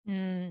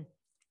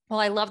 Well,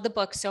 I love the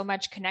book so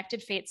much,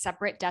 Connected Fates,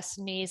 Separate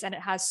Destinies, and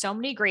it has so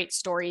many great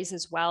stories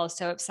as well.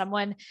 So if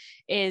someone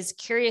is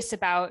curious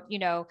about,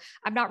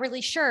 I'm not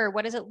really sure,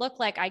 what does it look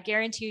like? I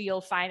guarantee you'll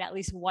find at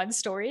least one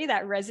story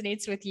that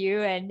resonates with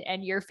you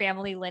and your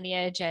family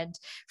lineage. And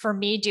for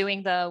me,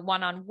 doing the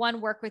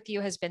one-on-one work with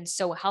you has been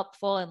so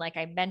helpful. And like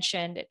I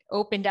mentioned, it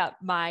opened up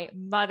my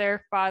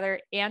mother, father,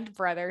 and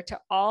brother to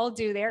all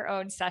do their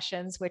own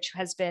sessions, which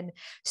has been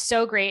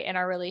so great. And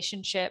our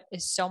relationship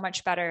is so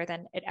much better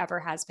than it ever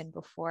has been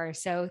before.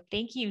 So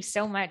thank you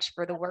so much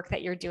for the work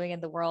that you're doing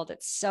in the world.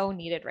 It's so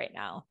needed right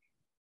now.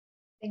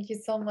 Thank you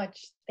so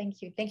much.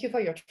 Thank you. Thank you for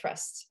your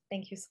trust.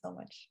 Thank you so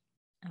much.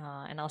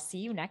 And I'll see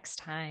you next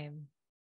time.